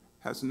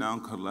has now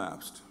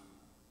collapsed.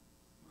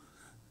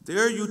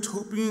 their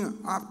utopian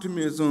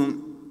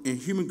optimism and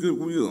human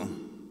goodwill,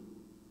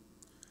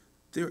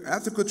 their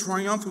ethical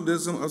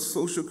triumphalism of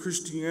social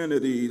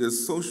Christianity, the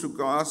social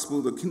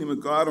gospel, the kingdom of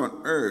God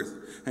on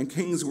earth, and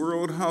King's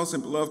World House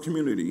and beloved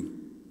community,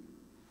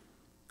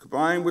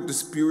 combined with the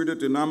spirit of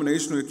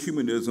denominational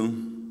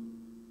ecumenism,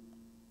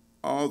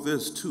 all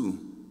this too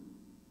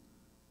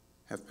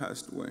have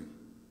passed away.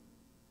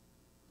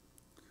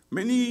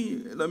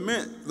 Many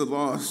lament the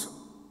loss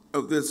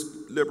of this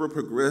liberal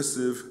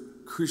progressive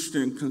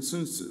Christian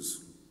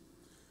consensus,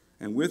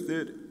 and with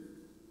it,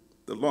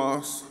 the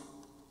loss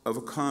of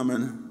a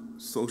common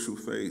social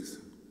faith.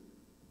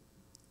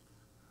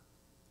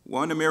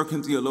 One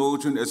American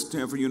theologian at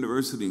Stanford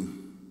University,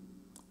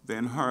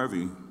 Van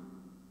Harvey,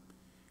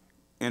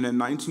 in a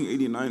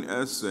 1989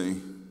 essay,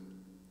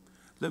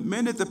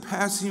 lamented the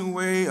passing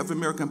away of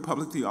American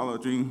public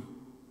theology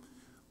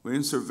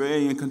when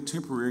surveying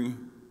contemporary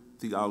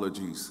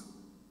theologies.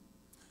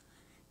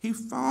 He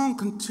found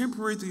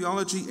contemporary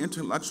theology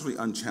intellectually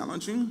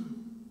unchallenging,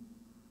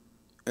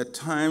 at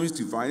times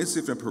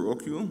divisive and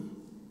parochial,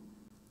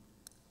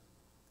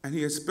 and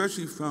he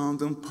especially found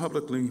them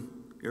publicly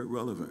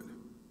irrelevant.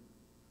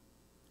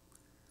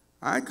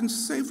 I can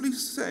safely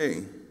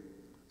say,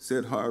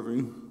 said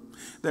Harvey,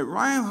 that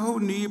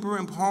Reinhold Niebuhr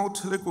and Paul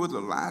Tillich were the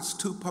last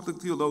two public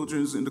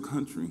theologians in the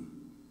country.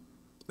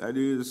 That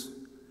is,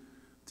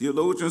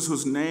 theologians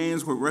whose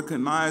names were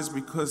recognized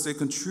because they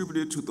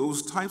contributed to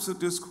those types of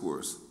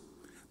discourse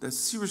that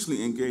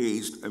seriously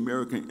engaged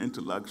American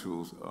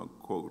intellectuals,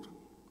 quote.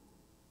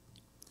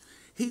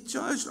 He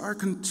judged our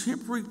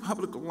contemporary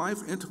public life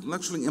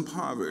intellectually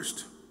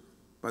impoverished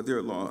by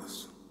their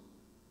loss.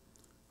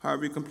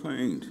 Harvey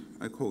complained,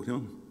 I quote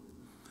him,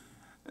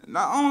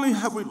 "Not only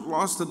have we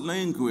lost the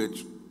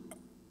language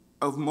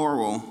of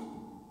moral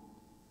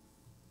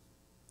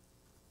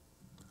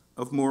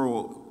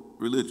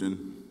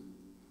religion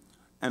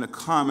and a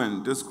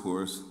common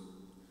discourse,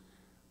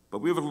 but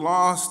we have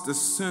lost the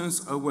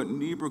sense of what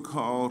Niebuhr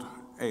called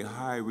a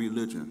high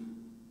religion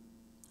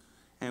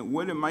and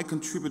what it might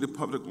contribute to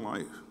public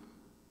life.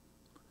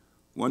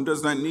 One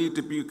does not need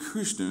to be a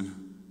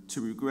Christian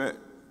to regret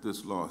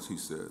this loss," he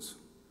says.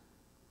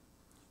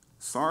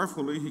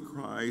 Sorrowfully, he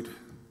cried,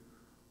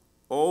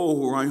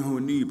 "Oh,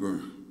 Reinhold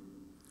Niebuhr,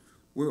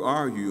 where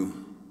are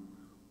you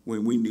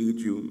when we need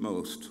you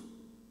most?"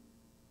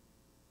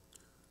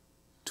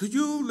 To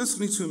you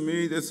listening to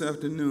me this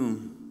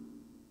afternoon,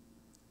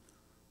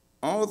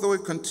 although a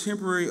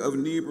contemporary of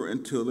Niebuhr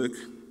and Tillich,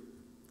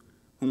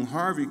 whom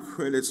Harvey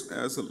credits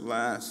as the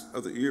last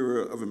of the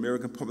era of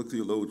American public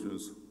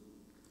theologians,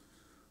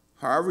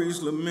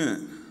 Harvey's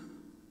lament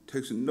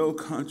takes no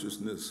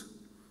consciousness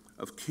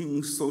of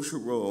King's social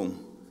role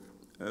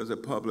as a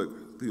public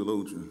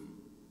theologian.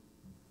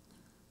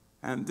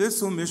 And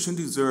this omission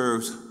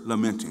deserves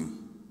lamenting.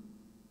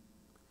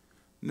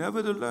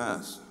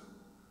 Nevertheless,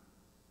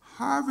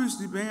 Harvey's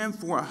demand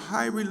for a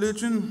high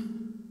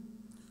religion,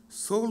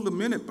 so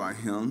lamented by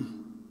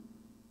him,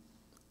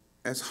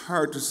 as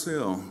hard to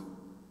sell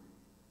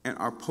in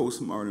our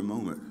postmodern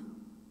moment.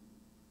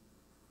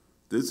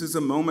 This is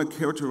a moment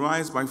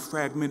characterized by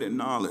fragmented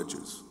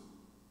knowledges,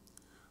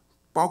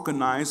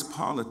 balkanized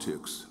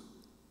politics,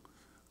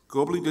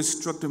 globally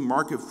destructive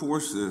market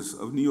forces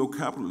of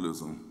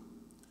neo-capitalism,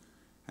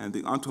 and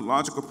the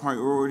ontological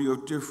priority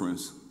of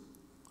difference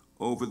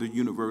over the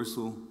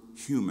universal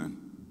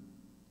human.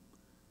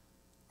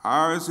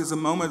 Ours is a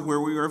moment where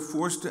we are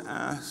forced to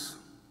ask,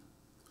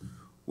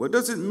 what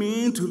does it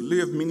mean to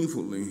live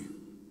meaningfully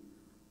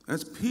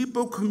as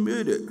people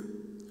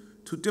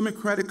committed to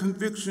democratic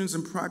convictions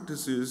and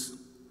practices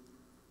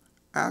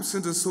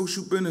absent the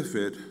social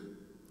benefit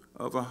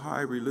of a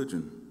high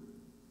religion?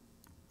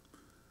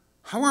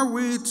 How are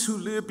we to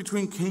live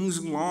between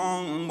King's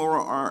long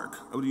moral arc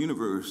of the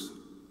universe,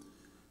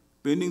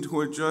 bending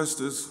toward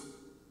justice,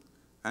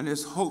 and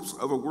his hopes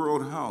of a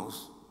world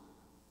house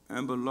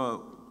and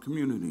beloved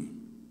community?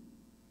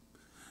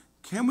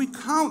 Can we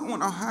count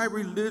on a high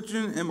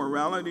religion and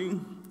morality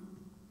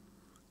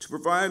to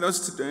provide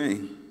us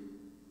today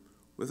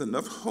with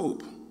enough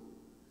hope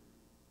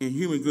in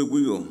human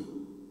goodwill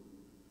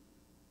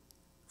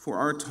for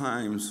our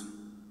times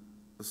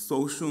of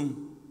social,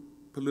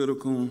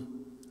 political,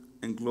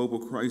 and global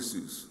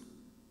crises?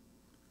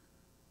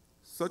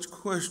 Such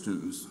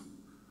questions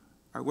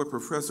are what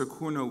Professor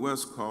Cornel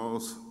West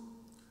calls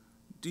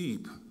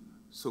deep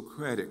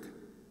Socratic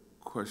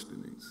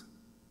questionings.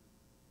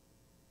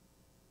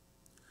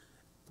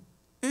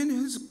 In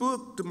his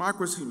book,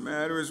 Democracy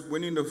Matters,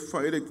 Winning the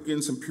Fight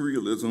Against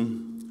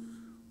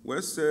Imperialism,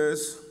 West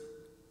says,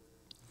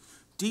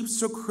 deep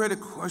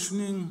Socratic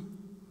questioning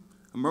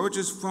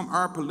emerges from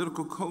our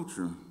political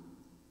culture,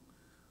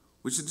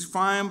 which is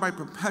defined by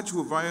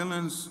perpetual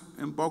violence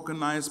and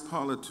balkanized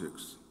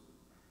politics.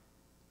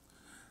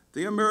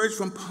 They emerge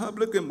from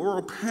public and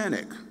moral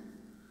panic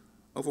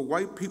over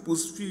white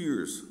people's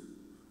fears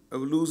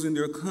of losing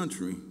their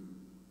country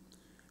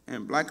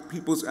and black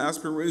people's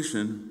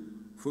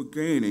aspiration for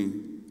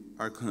gaining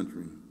our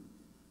country.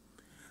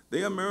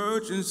 They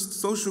emerge in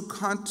social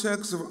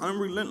contexts of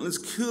unrelentless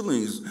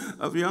killings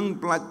of young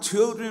black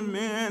children,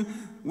 men,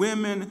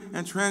 women,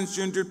 and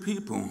transgendered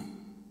people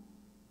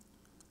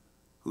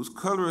whose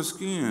color of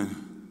skin,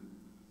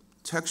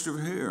 texture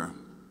of hair,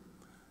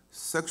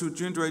 sexual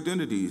gender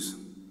identities,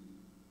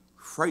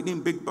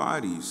 frightening big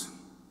bodies,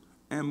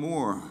 and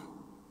more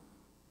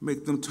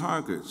make them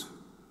targets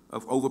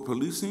of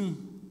over-policing,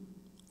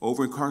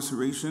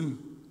 over-incarceration,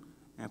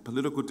 and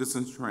political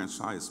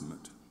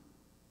disenfranchisement.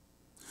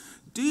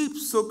 Deep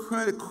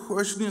Socratic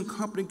questioning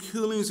accompanied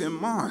killings in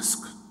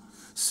mosques,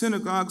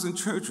 synagogues, and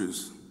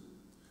churches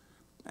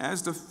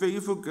as the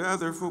faithful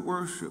gather for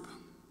worship.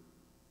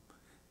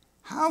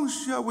 How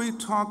shall we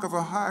talk of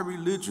a high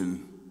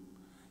religion,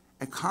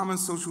 a common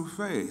social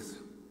faith,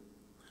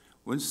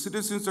 when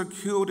citizens are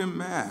killed en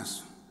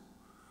masse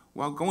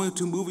while going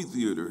to movie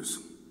theaters,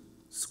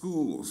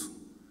 schools,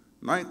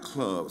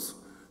 nightclubs,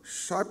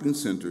 shopping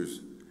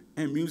centers,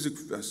 and music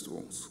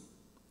festivals?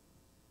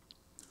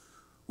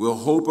 Will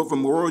hope of a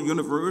moral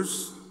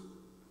universe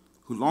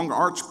who long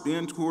arch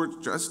bend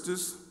toward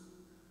justice,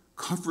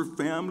 comfort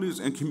families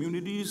and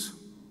communities,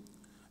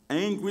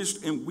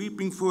 anguished and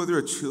weeping for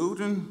their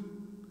children,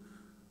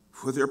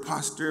 for their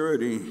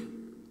posterity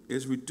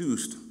is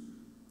reduced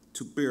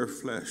to bare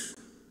flesh?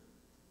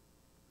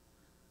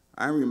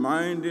 I'm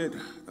reminded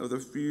of the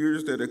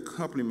fears that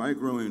accompanied my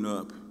growing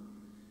up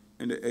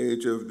in the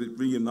age of the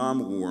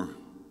Vietnam War,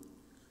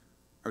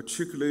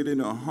 articulated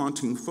in a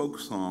haunting folk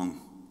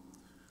song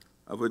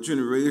of a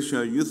generation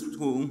of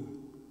youthful,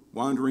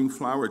 wandering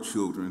flower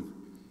children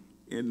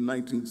in the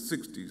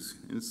 1960s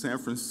in San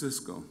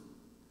Francisco.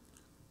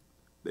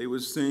 They were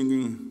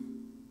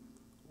singing,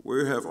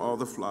 "Where have all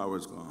the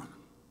flowers gone?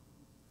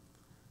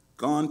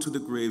 Gone to the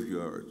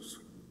graveyards,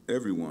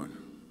 everyone.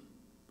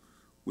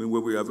 When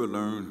will we ever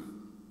learn?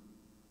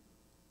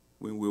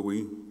 When will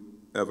we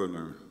ever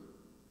learn?"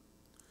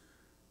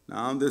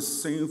 Now,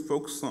 this same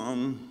folk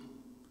song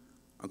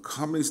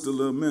accompanies the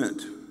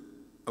lament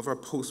of our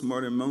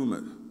postmodern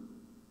moment,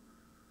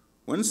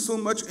 when so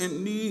much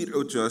in need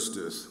of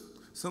justice,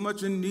 so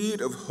much in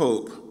need of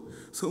hope,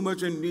 so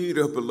much in need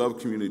of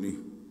beloved community.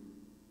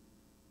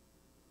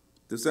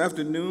 This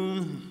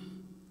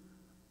afternoon,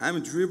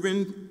 I'm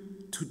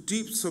driven to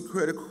deep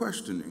Socratic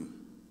questioning,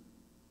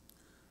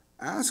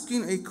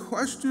 asking a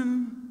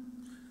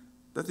question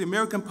that the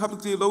American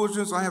public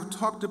theologians I have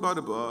talked about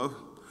above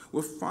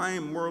will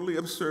find morally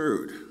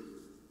absurd.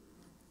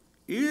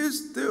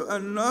 Is there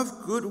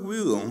enough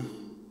goodwill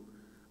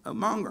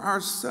among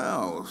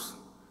ourselves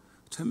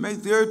to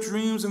make their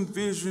dreams and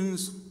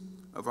visions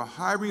of a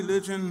high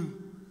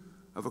religion,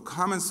 of a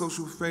common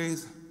social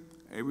faith,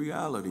 a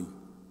reality?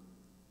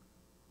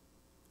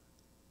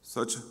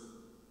 Such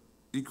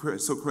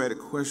Socratic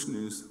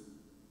questions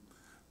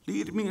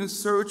lead me in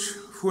search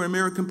for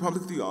American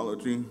public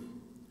theology,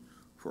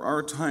 for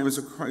our times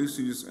of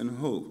crisis and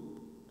hope,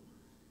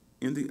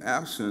 in the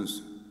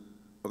absence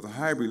of the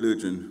high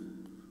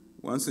religion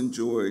once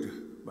enjoyed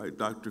by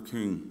Dr.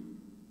 King.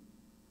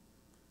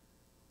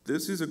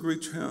 This is a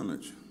great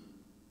challenge.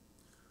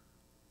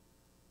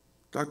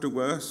 Dr.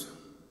 West,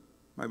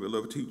 my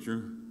beloved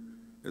teacher,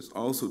 is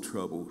also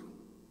troubled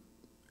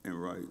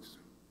and writes.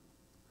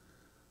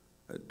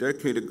 A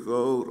decade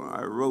ago,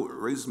 I wrote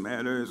Race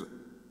Matters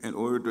in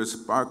order to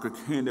spark a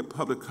candid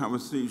public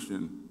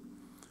conversation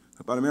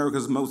about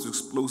America's most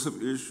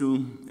explosive issue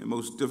and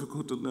most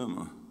difficult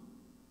dilemma,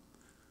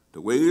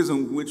 the ways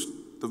in which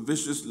the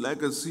vicious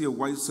legacy of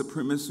white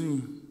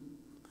supremacy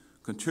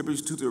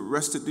contributes to the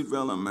arrested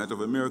development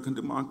of American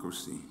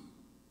democracy.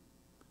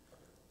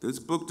 This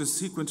book, The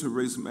Sequence of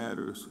Race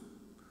Matters,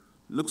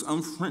 looks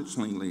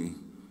unflinchingly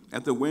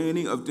at the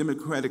waning of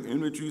democratic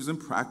energies and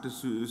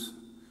practices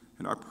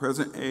in our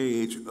present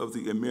age of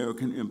the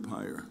American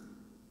empire.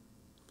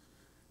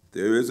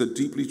 There is a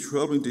deeply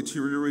troubling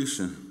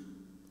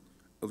deterioration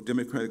of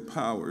democratic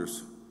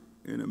powers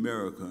in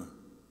America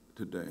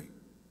today.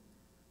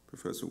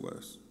 Professor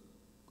West.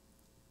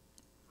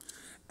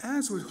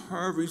 As with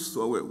Harvey,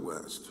 so at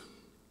West,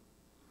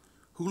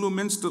 who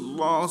laments the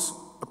loss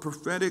of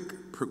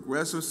prophetic,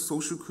 progressive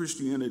social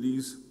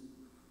Christianities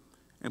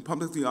and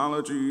public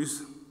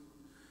theologies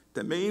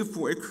that made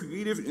for a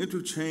creative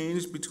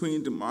interchange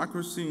between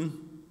democracy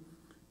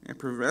and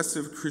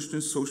progressive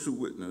Christian social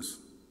witness,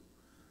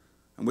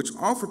 and which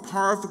offer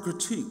powerful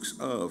critiques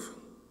of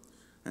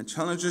and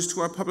challenges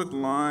to our public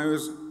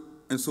lives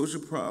and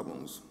social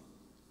problems.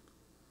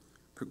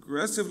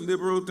 Progressive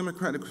liberal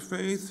democratic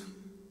faith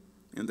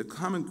in the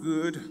common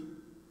good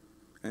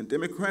and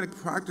democratic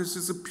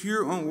practices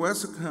appear on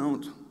West's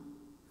account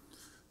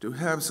to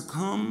have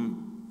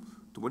succumbed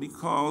to what he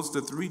calls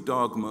the three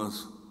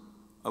dogmas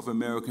of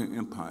American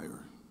empire.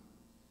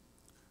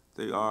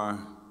 They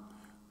are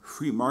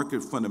free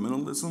market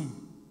fundamentalism,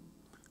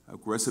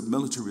 aggressive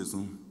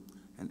militarism,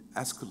 and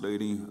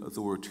escalating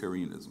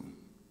authoritarianism.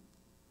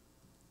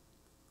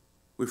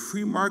 With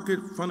free market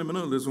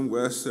fundamentalism,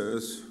 West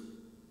says,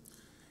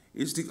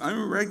 it's the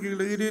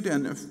unregulated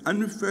and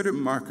unfettered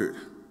market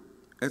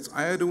as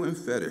idol and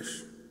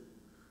fetish,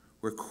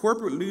 where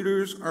corporate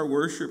leaders are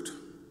worshiped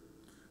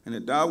and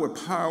endowed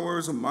with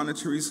powers of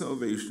monetary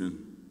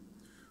salvation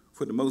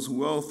for the most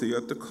wealthy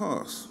at the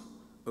cost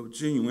of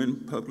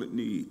genuine public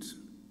needs.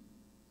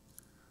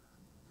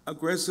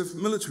 Aggressive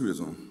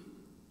militarism.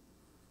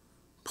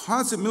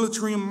 Positive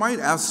military might,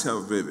 asked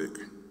Vivek,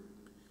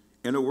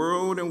 in a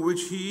world in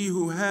which he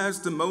who has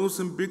the most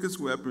and biggest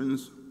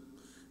weapons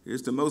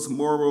is the most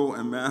moral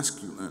and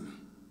masculine,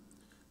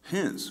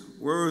 hence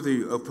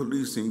worthy of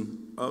policing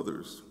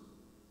others.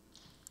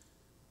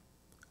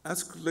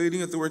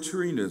 Escalating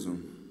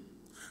authoritarianism.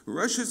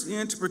 Russia's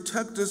in to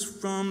protect us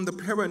from the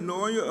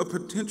paranoia of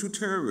potential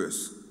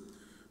terrorists,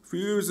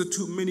 fears of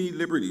too many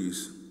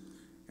liberties,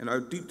 and our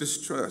deep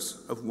distrust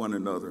of one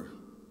another.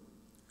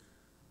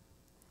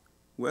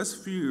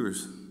 West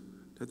fears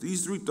that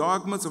these three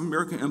dogmas of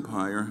American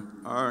empire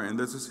are, and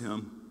this is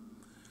him,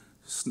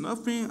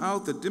 snuffing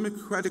out the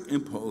democratic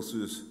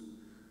impulses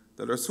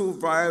that are so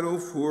vital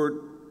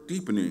for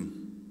deepening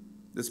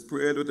the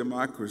spread of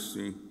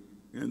democracy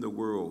in the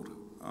world,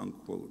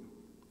 unquote.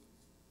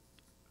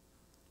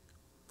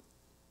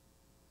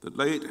 The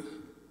late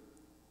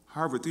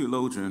Harvard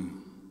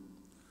theologian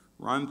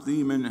Ron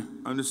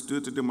Thiemann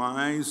understood the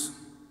demise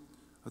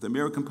of the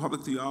American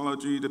public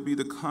theology to be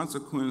the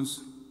consequence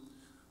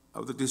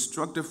of the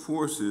destructive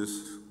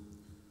forces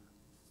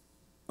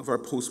of our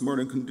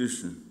postmodern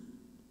condition.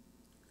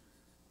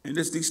 And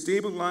this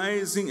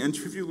destabilizing and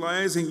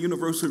trivializing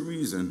universal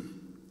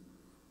reason,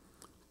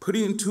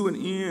 putting to an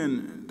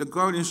end the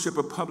guardianship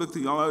of public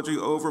theology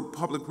over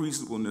public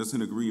reasonableness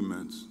and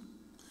agreements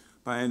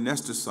by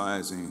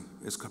anesthetizing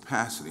its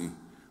capacity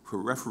for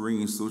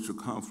refereeing social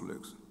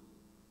conflicts.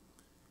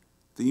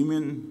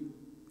 Thiemann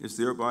is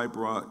thereby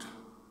brought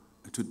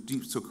into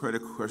deep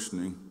Socratic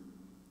questioning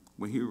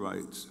when he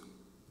writes,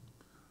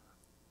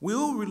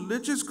 will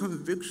religious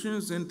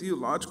convictions and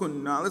theological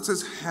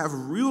analysis have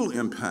real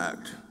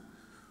impact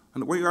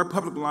on the way our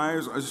public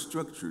lives are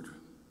structured?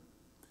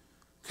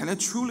 Can a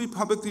truly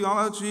public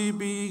theology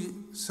be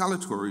a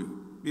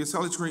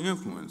salutary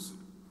influence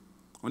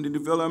on the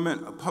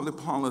development of public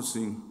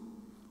policy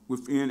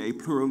within a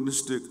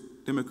pluralistic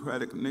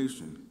democratic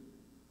nation?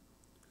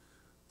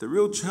 The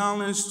real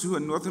challenge to a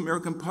North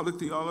American public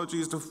theology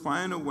is to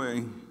find a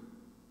way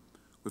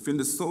within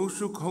the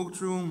social,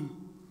 cultural,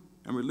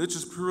 and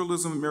religious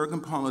pluralism of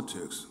American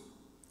politics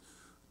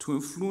to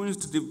influence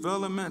the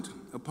development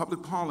of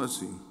public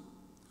policy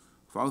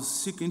while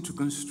seeking to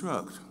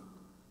construct,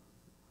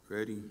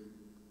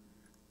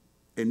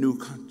 a new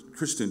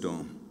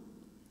Christendom,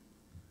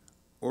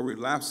 or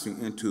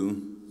relapsing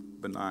into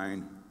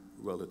benign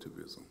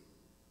relativism.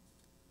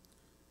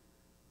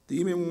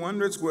 Thiemann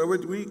wonders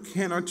whether we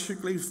can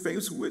articulate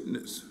faith's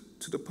witness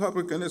to the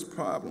public and its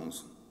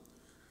problems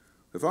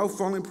without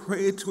falling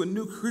prey to a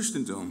new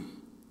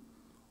Christendom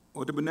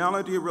or the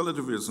banality of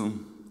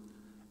relativism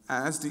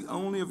as the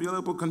only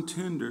available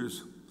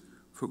contenders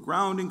for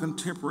grounding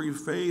contemporary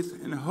faith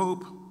and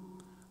hope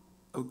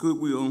of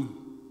goodwill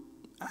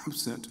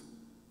absent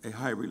a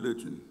high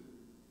religion.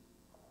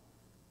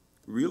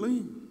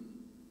 Really?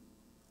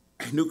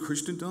 A new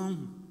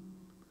Christendom?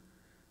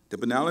 The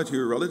banality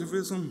of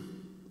relativism?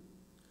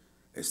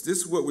 Is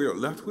this what we are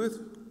left with?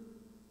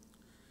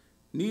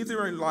 Neither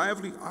are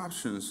lively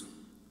options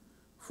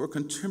for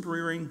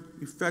contemporary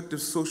effective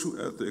social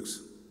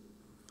ethics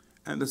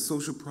and the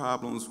social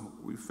problems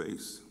we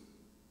face.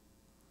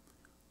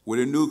 With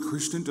a new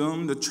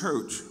Christendom, the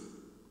church,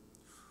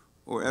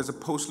 or as a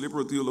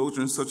post-liberal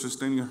theologian such as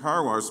Stanley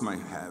Hauerwas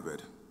might have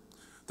it,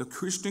 the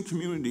Christian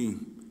community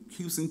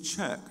keeps in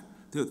check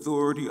the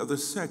authority of the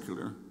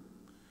secular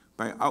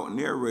by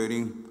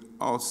out-narrating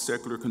all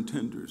secular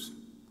contenders,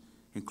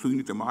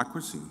 including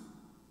democracy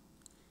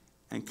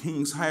and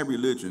King's high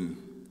religion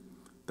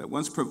that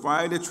once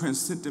provided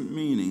transcendent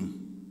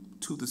meaning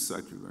to the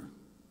secular.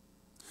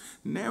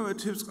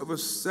 Narratives of a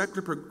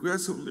secular,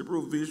 progressive,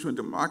 liberal vision of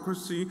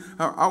democracy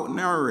are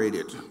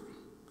out-narrated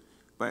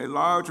by a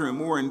larger and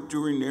more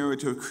enduring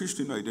narrative of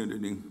Christian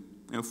identity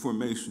and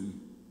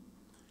formation.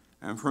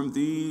 And from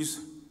these,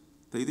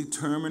 they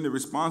determine the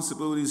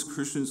responsibilities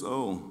Christians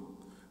owe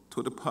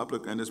to the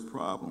public and its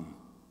problem.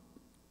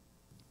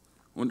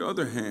 On the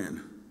other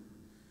hand,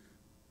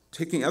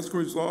 taking ethical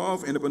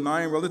resolve and the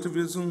benign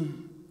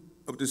relativism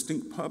of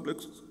distinct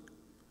publics,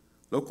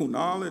 local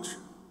knowledge,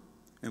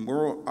 and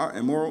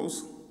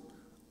morals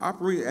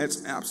operate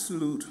as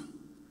absolute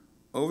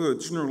over a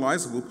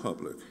generalizable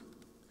public,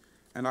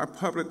 and our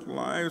public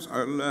lives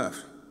are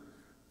left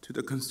to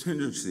the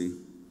contingency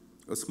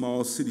of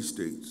small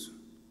city-states,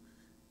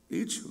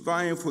 each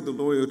vying for the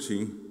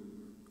loyalty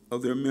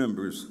of their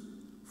members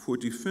for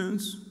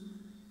defense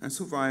and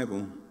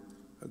survival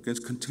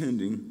against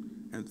contending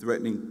and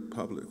threatening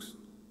publics.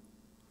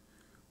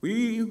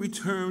 We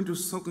return to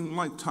something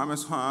like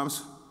Thomas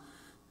Hobbes'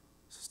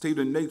 state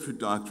of nature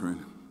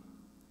doctrine,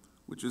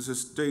 which is a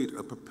state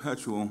of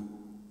perpetual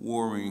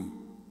warring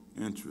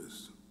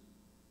interest.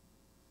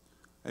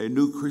 A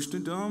new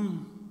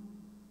Christendom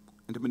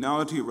and the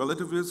banality of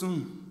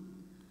relativism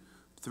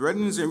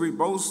threatens a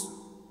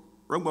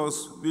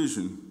robust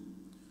vision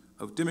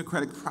of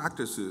democratic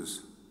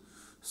practices,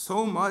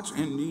 so much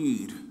in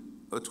need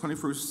of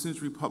 21st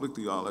century public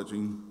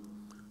theology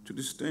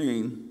to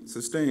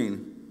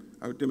sustain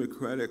our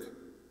democratic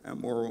and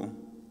moral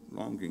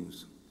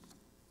longings.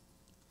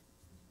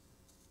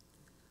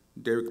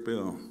 Derek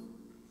Bell,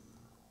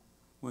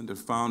 one of the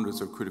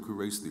founders of critical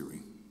race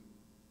theory.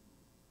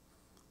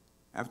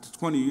 After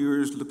 20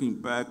 years looking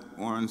back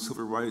on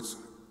civil rights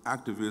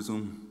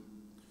activism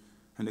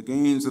and the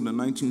gains of the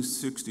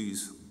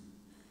 1960s,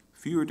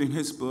 feared in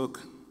his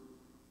book,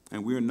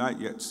 And We Are Not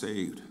Yet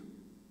Saved,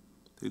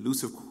 The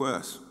Elusive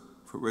Quest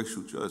for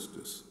Racial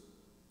Justice,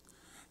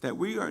 that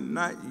we are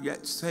not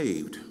yet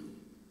saved.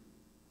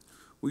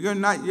 We are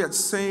not yet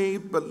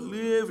saved, but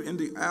live in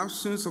the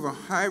absence of a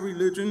high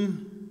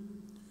religion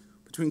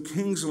between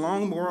King's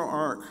long moral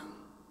arc,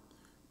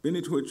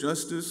 bending toward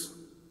justice,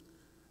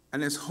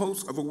 and as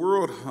hosts of a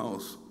world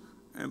house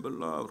and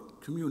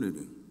beloved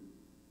community.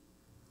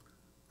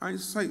 I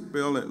cite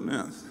Bell at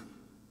length,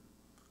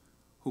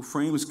 who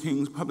frames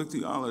King's public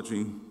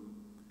theology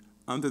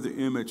under the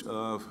image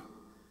of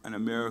an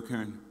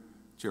American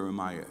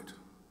Jeremiah.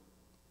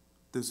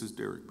 This is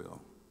Derek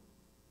Bell.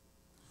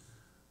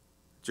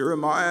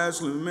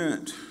 Jeremiah's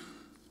lament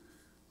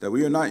that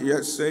we are not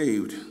yet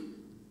saved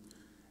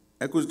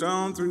echoes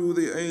down through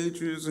the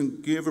ages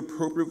and give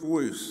appropriate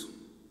voice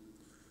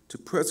to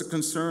present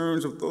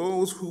concerns of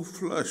those who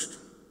flushed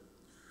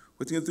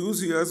with the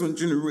enthusiasm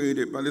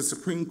generated by the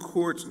Supreme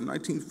Court's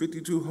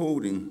 1952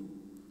 holding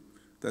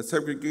that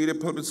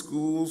segregated public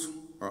schools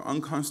are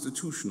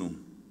unconstitutional,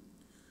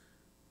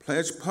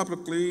 pledged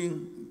publicly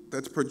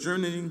that the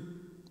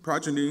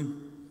progeny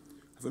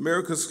of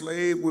America's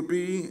slave would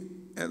be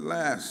at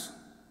last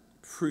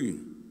free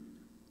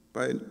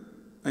by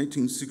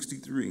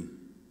 1963,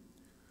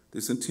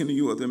 the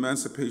centennial of the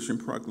Emancipation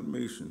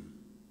Proclamation.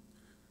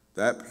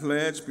 That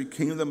pledge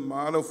became the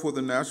motto for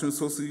the National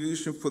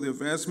Association for the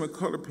Advancement of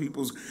Colored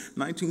People's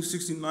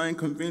 1969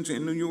 convention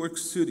in New York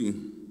City,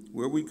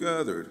 where we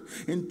gathered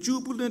in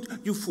jubilant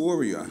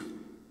euphoria,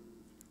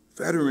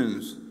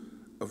 veterans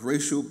of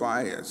racial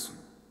bias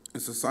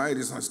and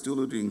society's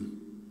hostility,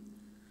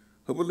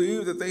 who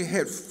believed that they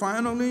had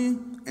finally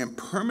and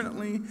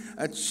permanently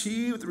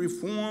achieved the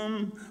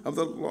reform of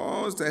the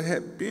laws that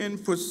had been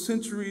for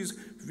centuries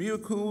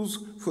vehicles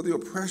for the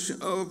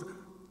oppression of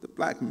the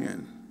Black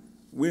men,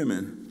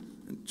 women,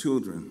 and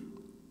children.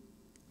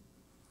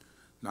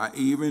 Not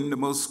even the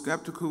most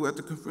skeptical at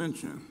the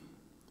convention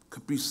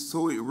could be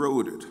so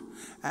eroded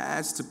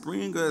as to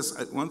bring us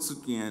once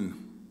again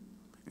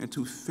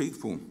into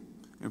fateful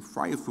and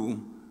frightful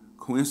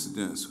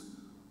coincidence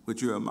with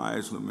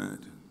Jeremiah's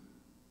lament.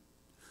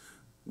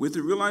 With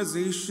the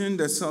realization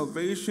that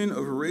salvation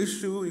of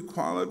racial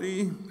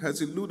equality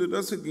has eluded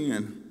us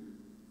again,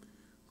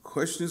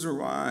 questions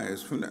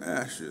arise from the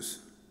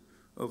ashes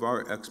of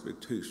our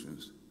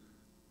expectations,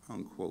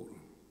 unquote.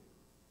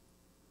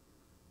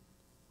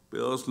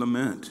 Bell's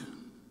lament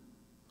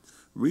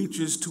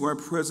reaches to our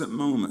present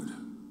moment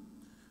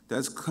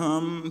that's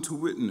come to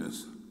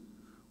witness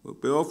what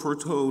Bell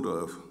foretold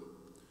of,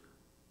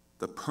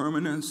 the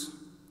permanence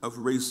of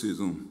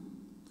racism,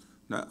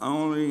 not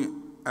only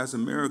as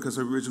America's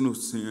original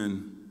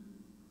sin,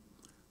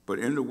 but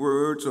in the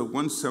words of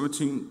one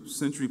 17th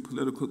century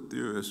political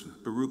theorist,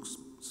 Baruch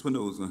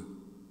Spinoza,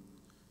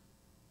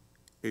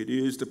 it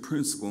is the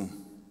principle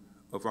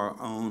of our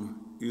own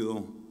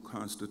ill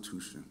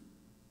constitution.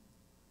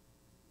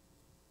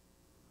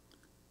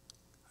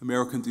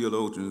 American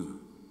theologian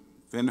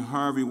Van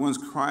Harvey once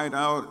cried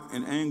out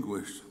in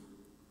anguish,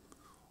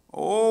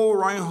 "Oh,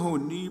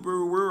 Reinhold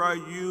Niebuhr, where are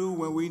you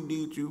when we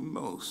need you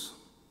most?"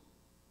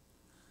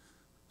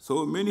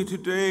 So many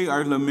today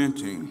are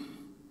lamenting,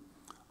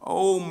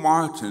 "Oh,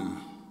 Martin,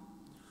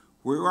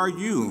 where are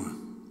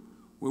you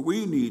when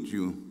we need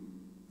you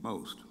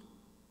most?"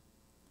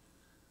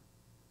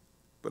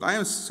 But I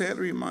am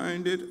sadly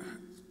reminded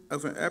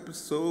of an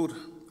episode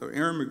of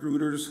Aaron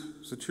Magruder's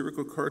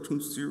satirical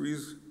cartoon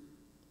series,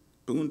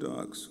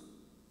 Boondocks.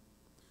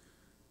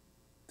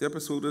 The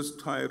episode is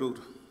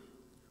titled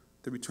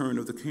The Return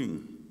of the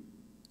King.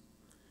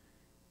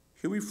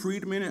 Huey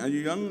Friedman, a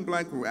young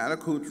Black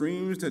radical,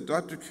 dreams that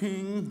Dr.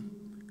 King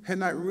had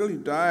not really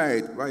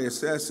died by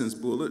assassin's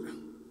bullet,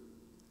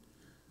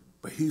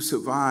 but he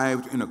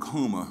survived in a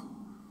coma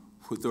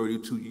for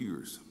 32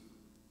 years.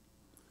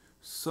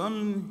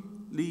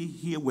 Suddenly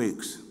he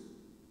awakes,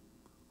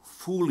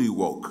 fully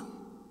woke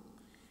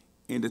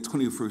in the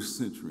 21st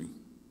century,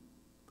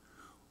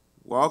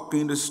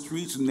 walking the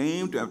streets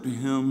named after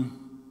him.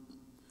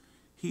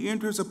 He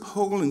enters a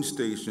polling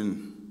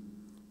station,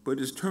 but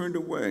is turned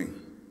away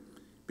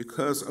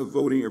because of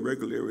voting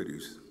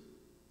irregularities.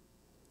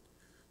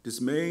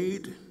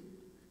 Dismayed,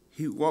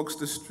 he walks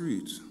the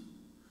streets,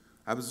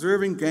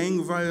 observing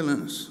gang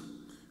violence,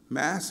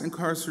 mass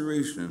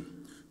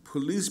incarceration,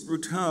 police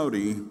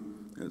brutality,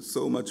 and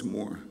so much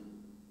more.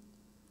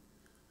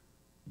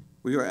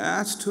 We are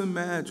asked to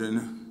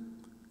imagine,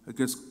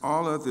 against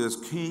all of this,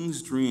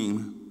 King's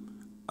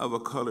dream of a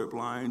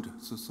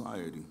colorblind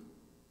society.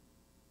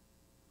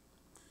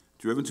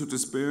 Driven to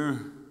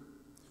despair,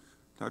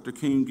 Dr.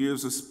 King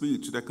gives a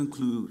speech that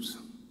concludes,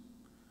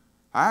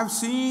 "I have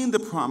seen the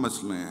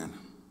promised land,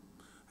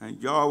 and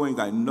y'all ain't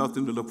got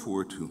nothing to look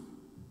forward to."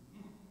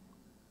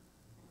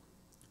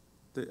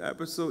 The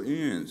episode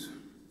ends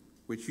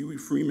with Huey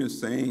Freeman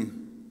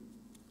saying,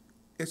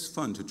 "It's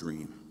fun to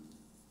dream."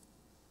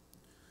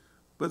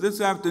 But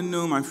this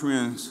afternoon, my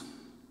friends,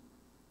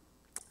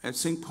 as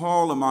St.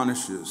 Paul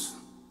admonishes,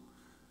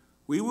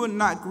 we will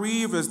not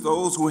grieve as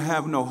those who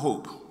have no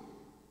hope.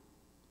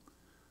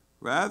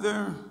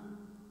 Rather,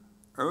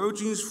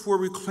 urgings for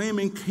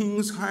reclaiming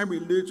King's high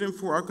religion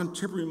for our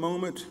contemporary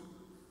moment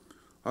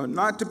are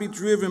not to be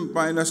driven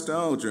by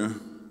nostalgia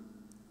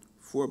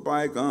for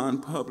bygone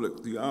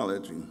public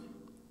theology.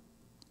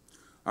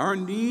 Our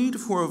need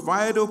for a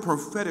vital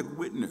prophetic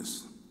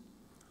witness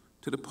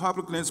to the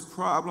publicness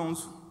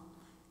problems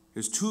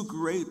is too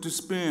great to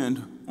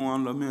spend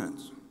on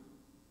laments.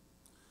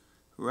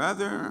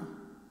 Rather,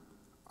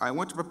 I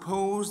want to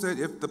propose that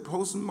if the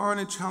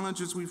postmodern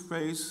challenges we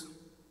face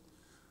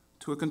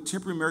to a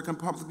contemporary American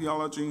public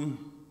theology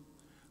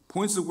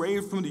points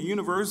away from the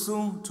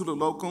universal to the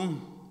local,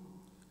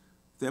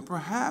 then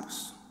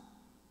perhaps,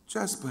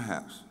 just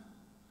perhaps,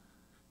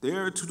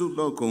 there to the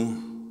local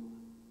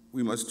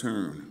we must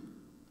turn.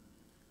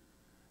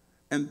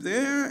 And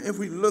there, if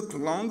we look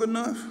long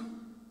enough,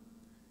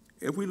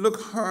 if we look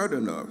hard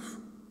enough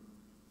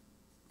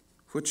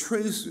for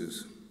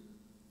traces,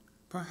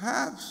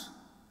 perhaps,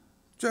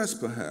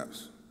 just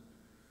perhaps,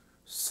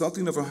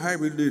 something of a high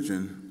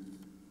religion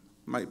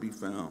might be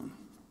found.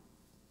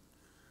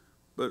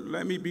 But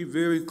let me be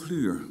very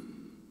clear.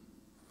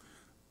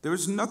 There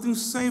is nothing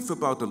safe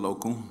about the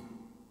local,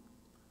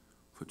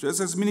 for just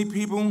as many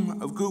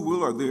people of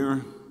goodwill are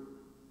there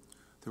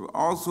are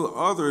also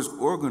others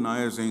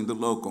organizing the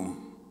local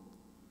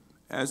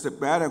as the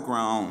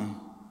battleground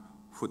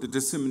for the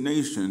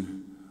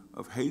dissemination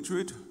of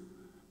hatred,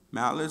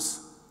 malice,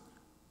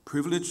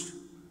 privilege,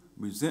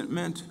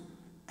 resentment,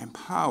 and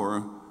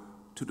power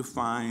to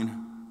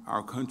define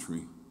our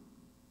country.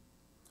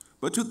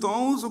 But to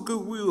those of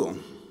goodwill,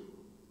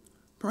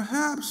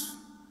 perhaps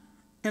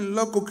in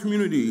local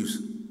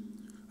communities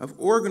of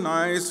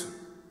organized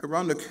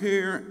around the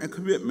care and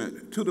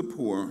commitment to the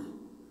poor,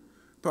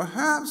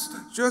 perhaps,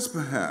 just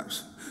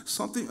perhaps,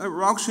 something of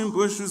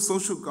Rauschenbusch's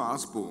social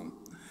gospel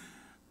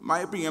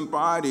might be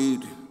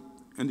embodied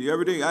in the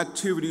everyday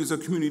activities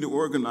of community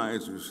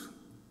organizers,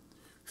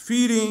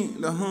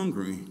 feeding the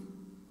hungry,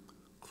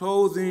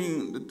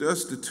 clothing the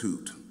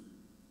destitute,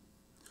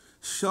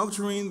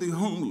 sheltering the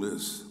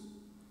homeless,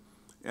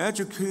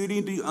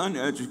 educating the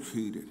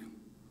uneducated,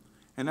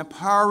 and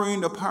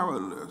empowering the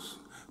powerless.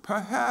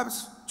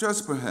 Perhaps,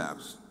 just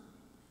perhaps,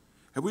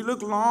 if we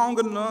look long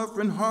enough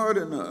and hard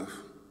enough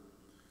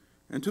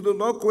into the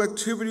local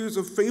activities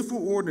of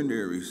faithful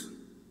ordinaries,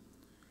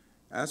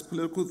 as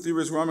political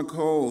theorist Robert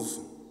calls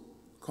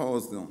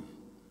them,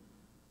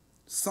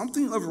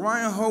 something of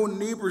Reinhold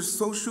Niebuhr's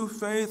social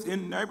faith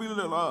in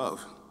neighborly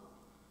love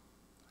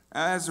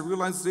as a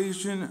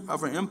realization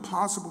of an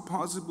impossible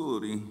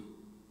possibility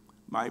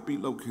might be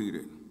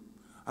located,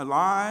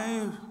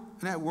 alive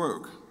and at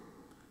work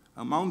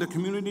among the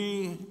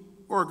community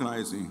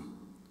organizing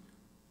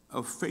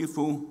of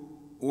faithful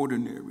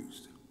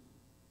ordinaries.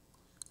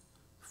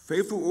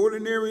 Faithful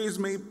ordinaries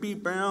may be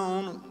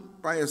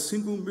bound by a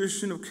single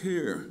mission of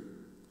care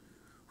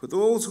for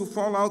those who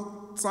fall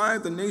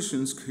outside the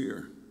nation's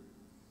care,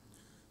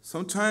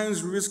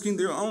 sometimes risking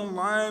their own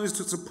lives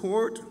to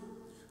support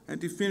and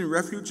defend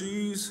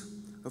refugees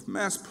of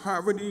mass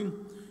poverty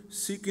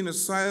seeking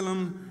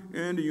asylum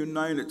in the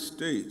United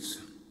States.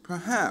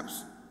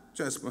 Perhaps,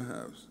 just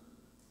perhaps.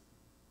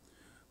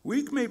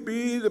 Weak may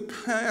be the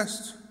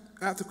past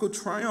ethical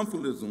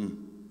triumphalism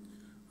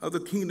of the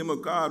kingdom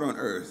of God on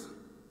earth,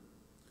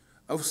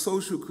 of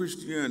social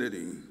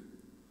Christianity,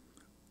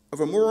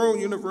 of a moral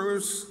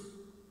universe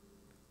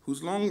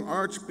whose long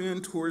arch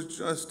been towards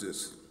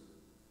justice,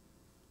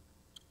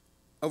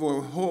 of a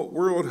whole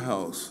world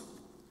house,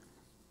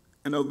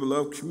 and of a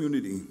beloved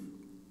community,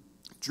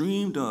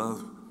 dreamed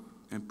of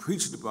and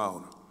preached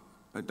about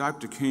by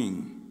Dr.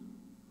 King,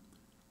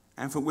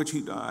 and for which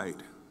he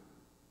died.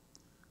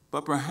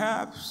 But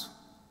perhaps,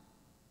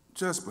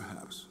 just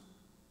perhaps,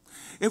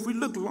 if we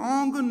look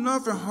long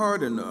enough and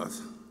hard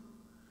enough,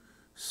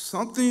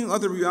 something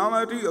of the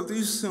reality of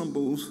these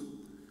symbols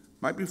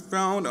might be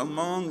found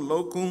among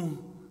local,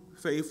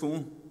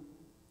 faithful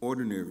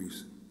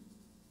ordinaries.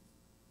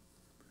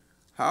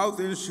 How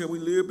then shall we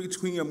live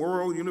between a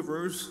moral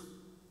universe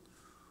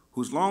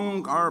whose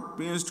long arc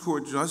bends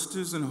toward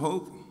justice and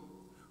hope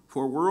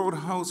for a world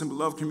house and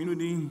beloved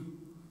community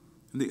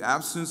in the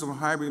absence of a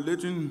high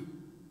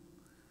religion?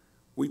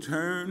 We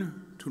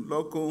turn to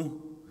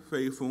local,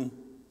 faithful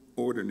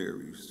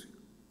ordinaries,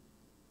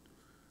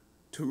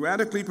 to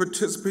radically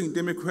participating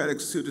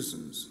democratic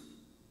citizens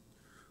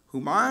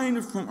who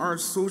mine from our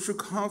social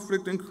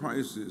conflict and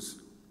crisis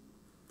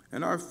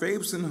and our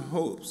faiths and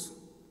hopes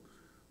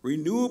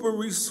renewable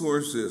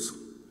resources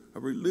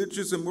of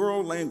religious and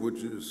moral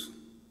languages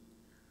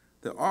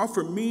that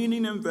offer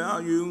meaning and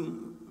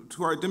value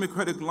to our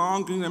democratic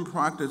longing and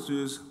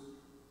practices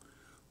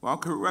while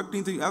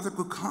correcting the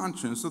ethical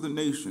conscience of the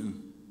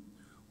nation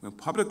when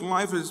public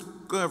life is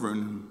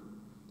governed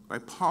by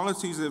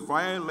policies that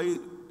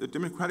violate the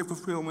democratic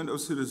fulfillment of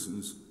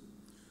citizens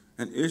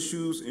and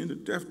issues in the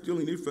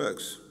death-dealing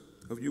effects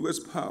of U.S.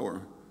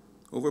 power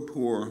over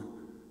poor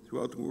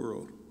throughout the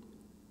world.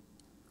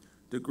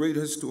 The great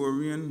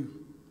historian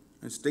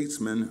and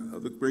statesman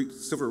of the great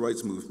civil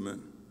rights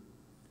movement,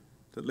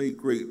 the late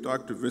great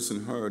Dr.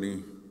 Vincent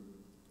Harding,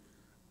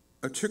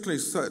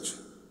 articulates such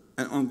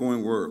an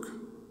ongoing work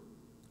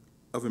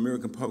of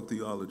American public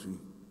theology.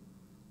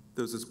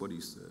 This is what he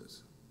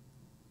says.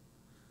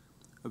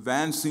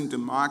 Advancing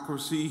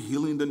democracy,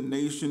 healing the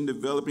nation,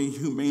 developing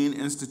humane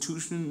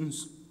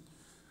institutions,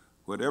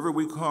 whatever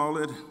we call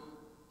it,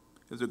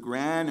 is a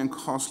grand and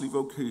costly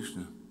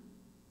vocation.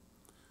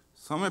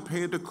 Some have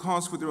paid the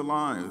cost with their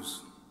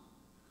lives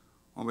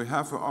on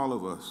behalf of all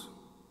of us,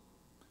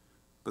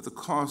 but the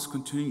cost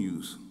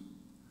continues.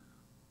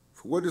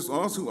 For what is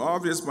also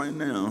obvious by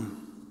now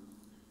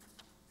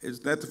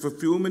is that the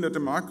fulfillment of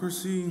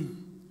democracy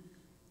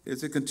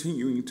is a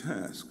continuing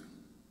task,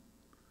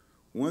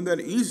 one that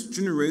each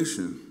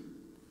generation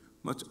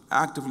must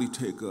actively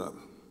take up,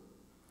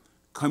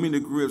 coming to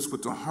grips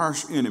with the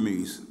harsh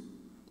enemies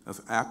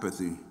of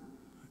apathy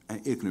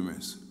and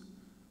ignorance,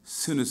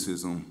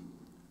 cynicism,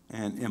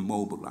 and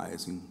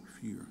immobilizing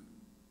fear.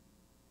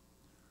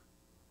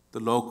 The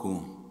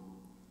local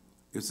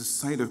is the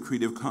site of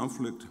creative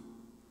conflict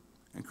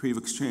and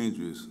creative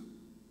exchanges,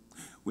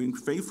 when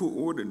faithful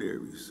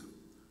ordinaries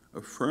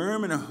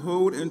affirm and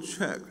hold in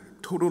check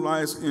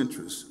totalized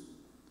interests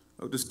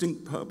of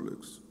distinct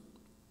publics,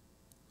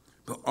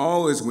 but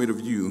always with a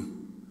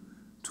view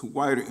to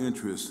wider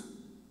interests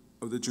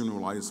of the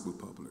generalizable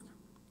public.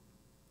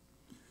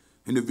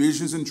 In the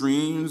visions and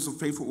dreams of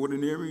faithful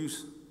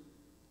ordinaries,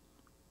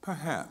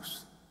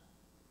 perhaps,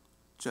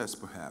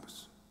 just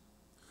perhaps,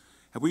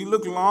 if we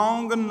look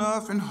long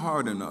enough and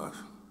hard enough,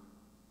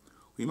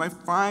 we might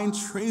find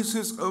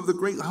traces of the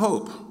great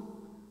hope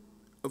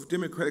of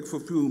democratic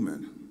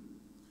fulfillment,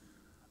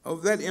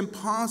 of that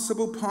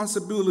impossible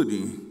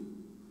possibility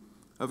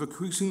of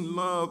increasing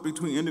love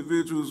between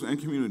individuals and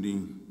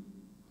community.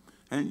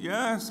 And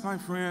yes, my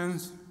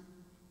friends,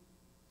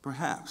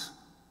 perhaps,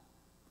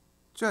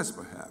 just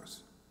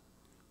perhaps,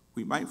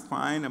 we might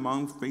find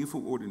among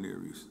faithful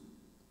ordinaries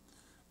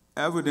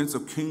evidence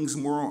of King's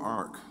moral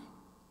arc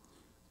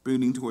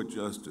building toward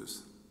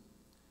justice,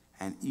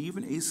 and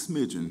even a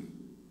smidgen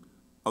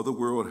of the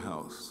world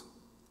house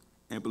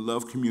and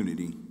beloved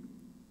community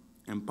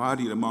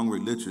embodied among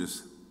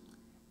religious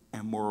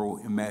and moral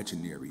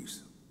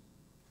imaginaries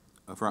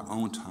of our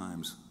own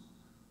times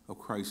of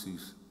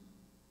crises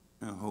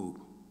and hope.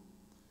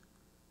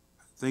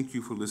 Thank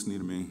you for listening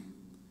to me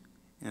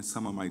and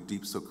some of my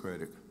deep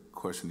Socratic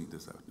questioning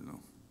this afternoon.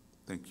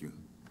 Thank you.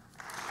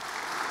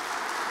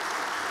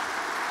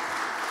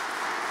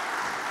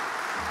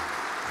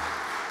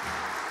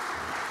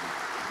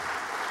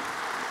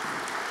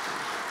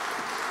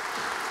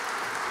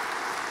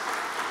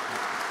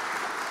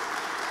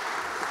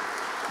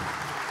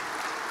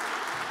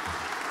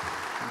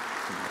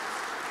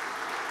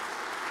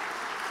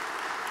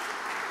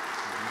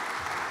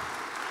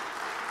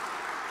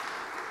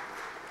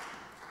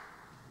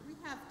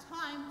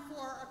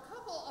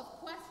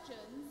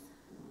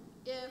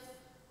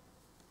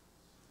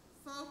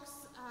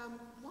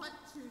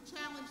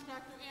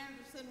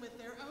 With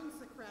their own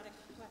Socratic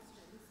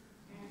questions.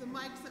 The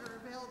mics are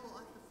available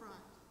at the front.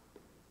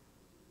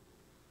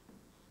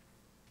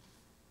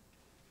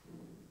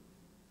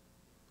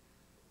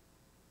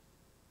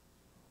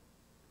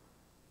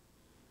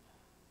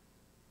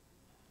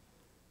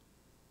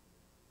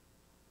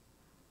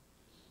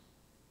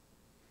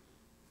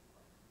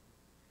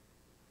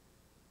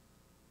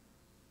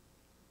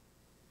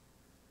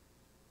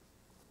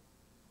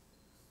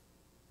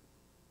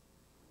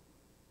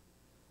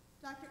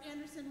 Dr.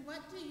 Anderson, what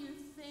do you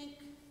think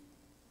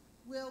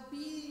will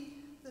be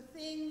the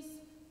things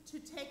to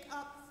take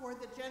up for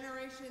the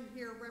generation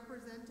here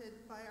represented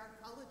by our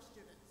college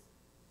students?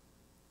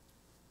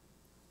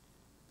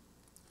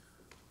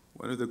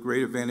 One of the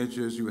great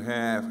advantages you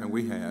have, and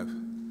we have,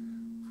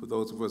 for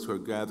those of us who are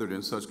gathered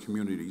in such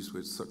communities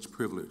with such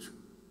privilege,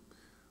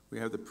 we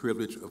have the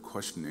privilege of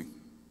questioning,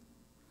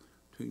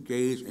 to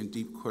engage in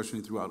deep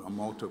questioning throughout a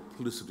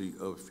multiplicity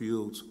of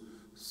fields,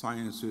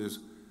 sciences,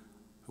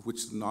 of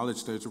which the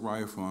knowledge that is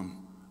derived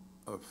from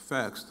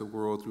affects the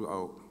world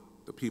throughout,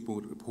 the people,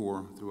 the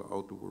poor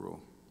throughout the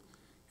world.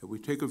 If we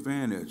take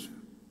advantage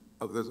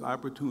of this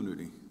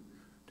opportunity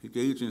to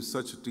engage in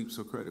such a deep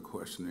Socratic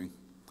questioning,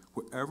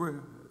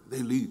 wherever they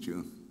lead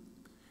you,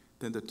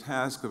 then the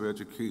task of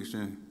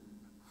education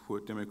for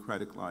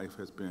democratic life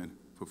has been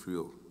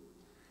fulfilled.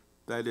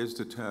 That is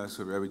the task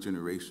of every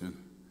generation,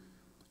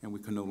 and we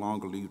can no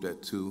longer leave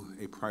that to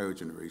a prior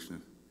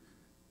generation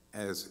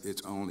as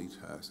its only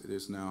task. It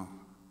is now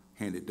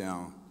handed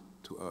down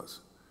to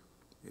us.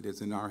 It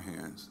is in our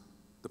hands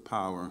the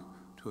power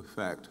to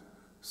effect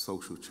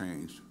social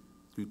change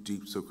through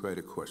deep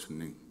Socratic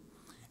questioning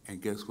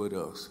And guess what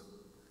else?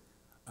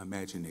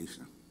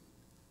 Imagination.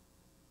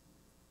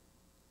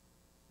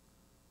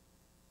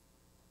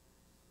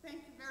 Thank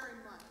you very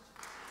much.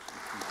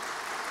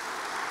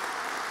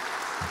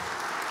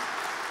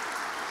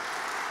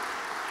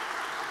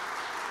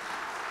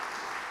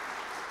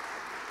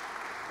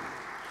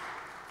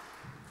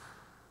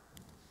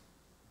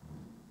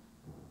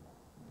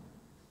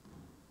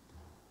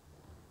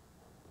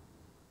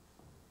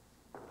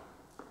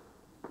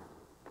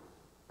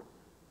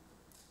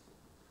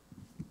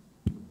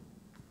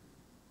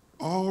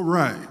 All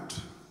right.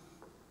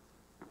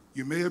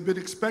 You may have been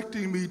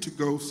expecting me to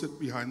go sit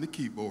behind the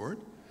keyboard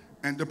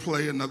and to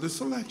play another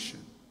selection.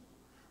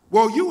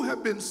 Well, you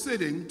have been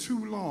sitting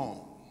too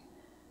long.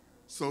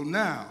 So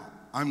now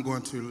I'm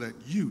going to let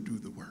you do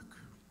the work.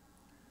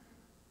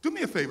 Do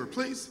me a favor,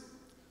 please.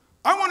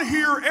 I want to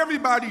hear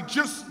everybody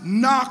just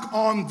knock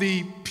on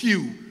the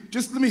pew.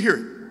 Just let me hear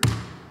it.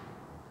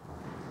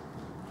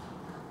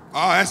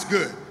 Oh, that's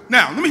good.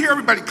 Now, let me hear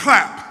everybody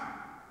clap.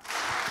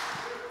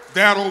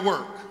 That'll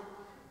work.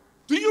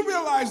 Do you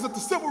realize that the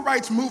civil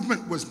rights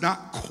movement was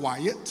not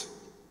quiet?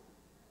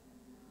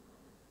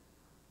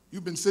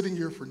 You've been sitting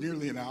here for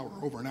nearly an hour,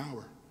 over an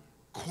hour.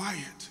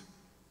 Quiet.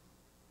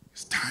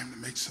 It's time to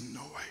make some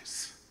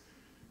noise.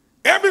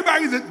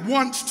 Everybody that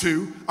wants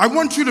to, I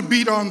want you to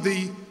beat on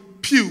the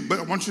pew, but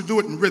I want you to do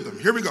it in rhythm.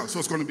 Here we go. So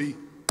it's going to be.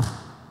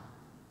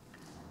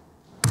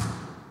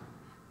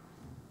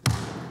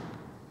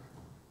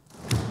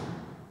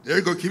 There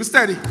you go. Keep it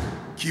steady.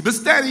 Keep it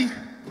steady.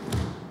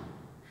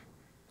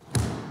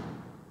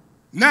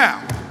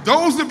 Now,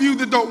 those of you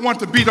that don't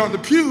want to beat on the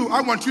pew, I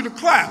want you to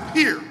clap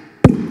here.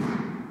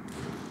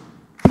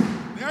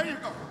 There you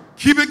go.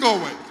 Keep it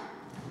going.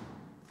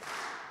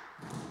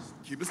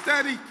 Keep it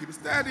steady. Keep it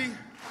steady.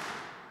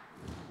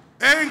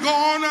 Ain't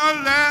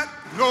gonna let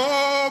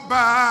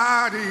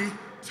nobody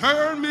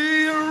turn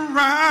me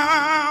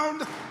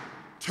around.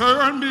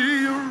 Turn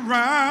me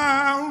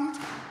around.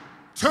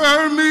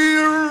 Turn me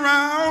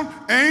around.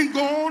 Ain't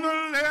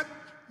gonna let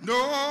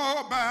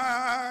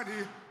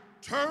nobody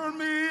turn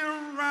me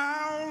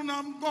around.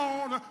 I'm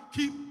gonna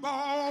keep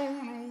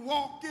on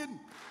walking,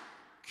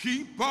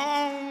 keep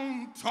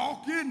on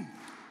talking,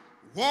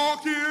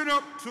 walking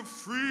up to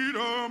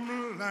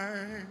freedom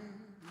land.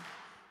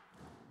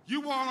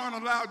 You all aren't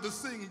allowed to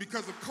sing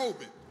because of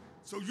COVID,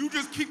 so you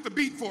just keep the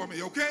beat for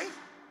me, okay?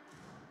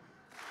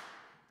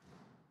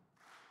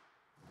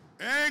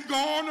 Ain't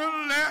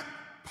gonna let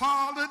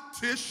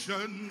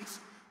politicians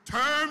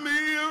turn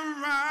me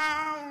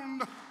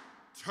around.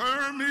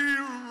 Turn me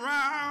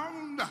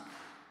around,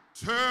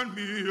 turn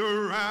me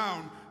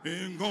around.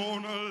 Ain't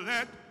gonna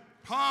let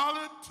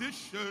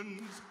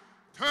politicians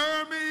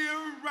turn me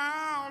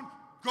around.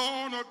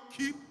 Gonna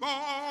keep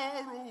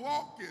on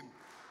walking,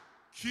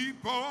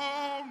 keep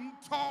on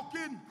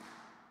talking,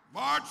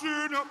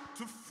 marching up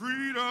to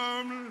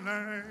freedom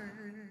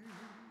land.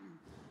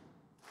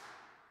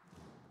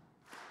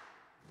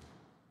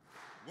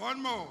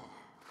 One more.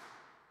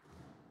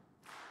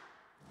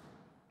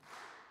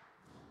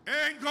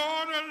 Ain't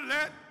gonna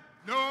let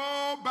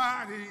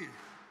nobody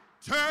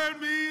turn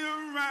me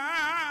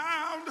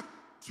around,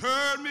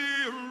 turn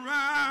me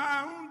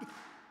around,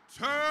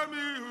 turn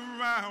me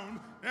around.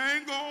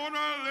 Ain't gonna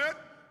let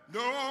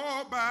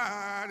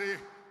nobody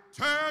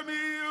turn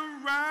me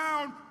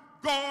around.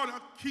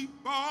 Gonna keep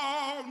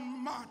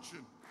on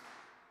marching,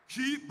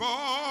 keep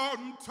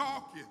on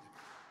talking,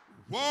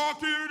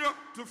 walking up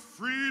to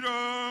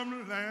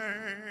freedom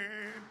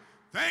land.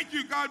 Thank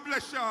you. God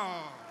bless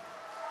y'all.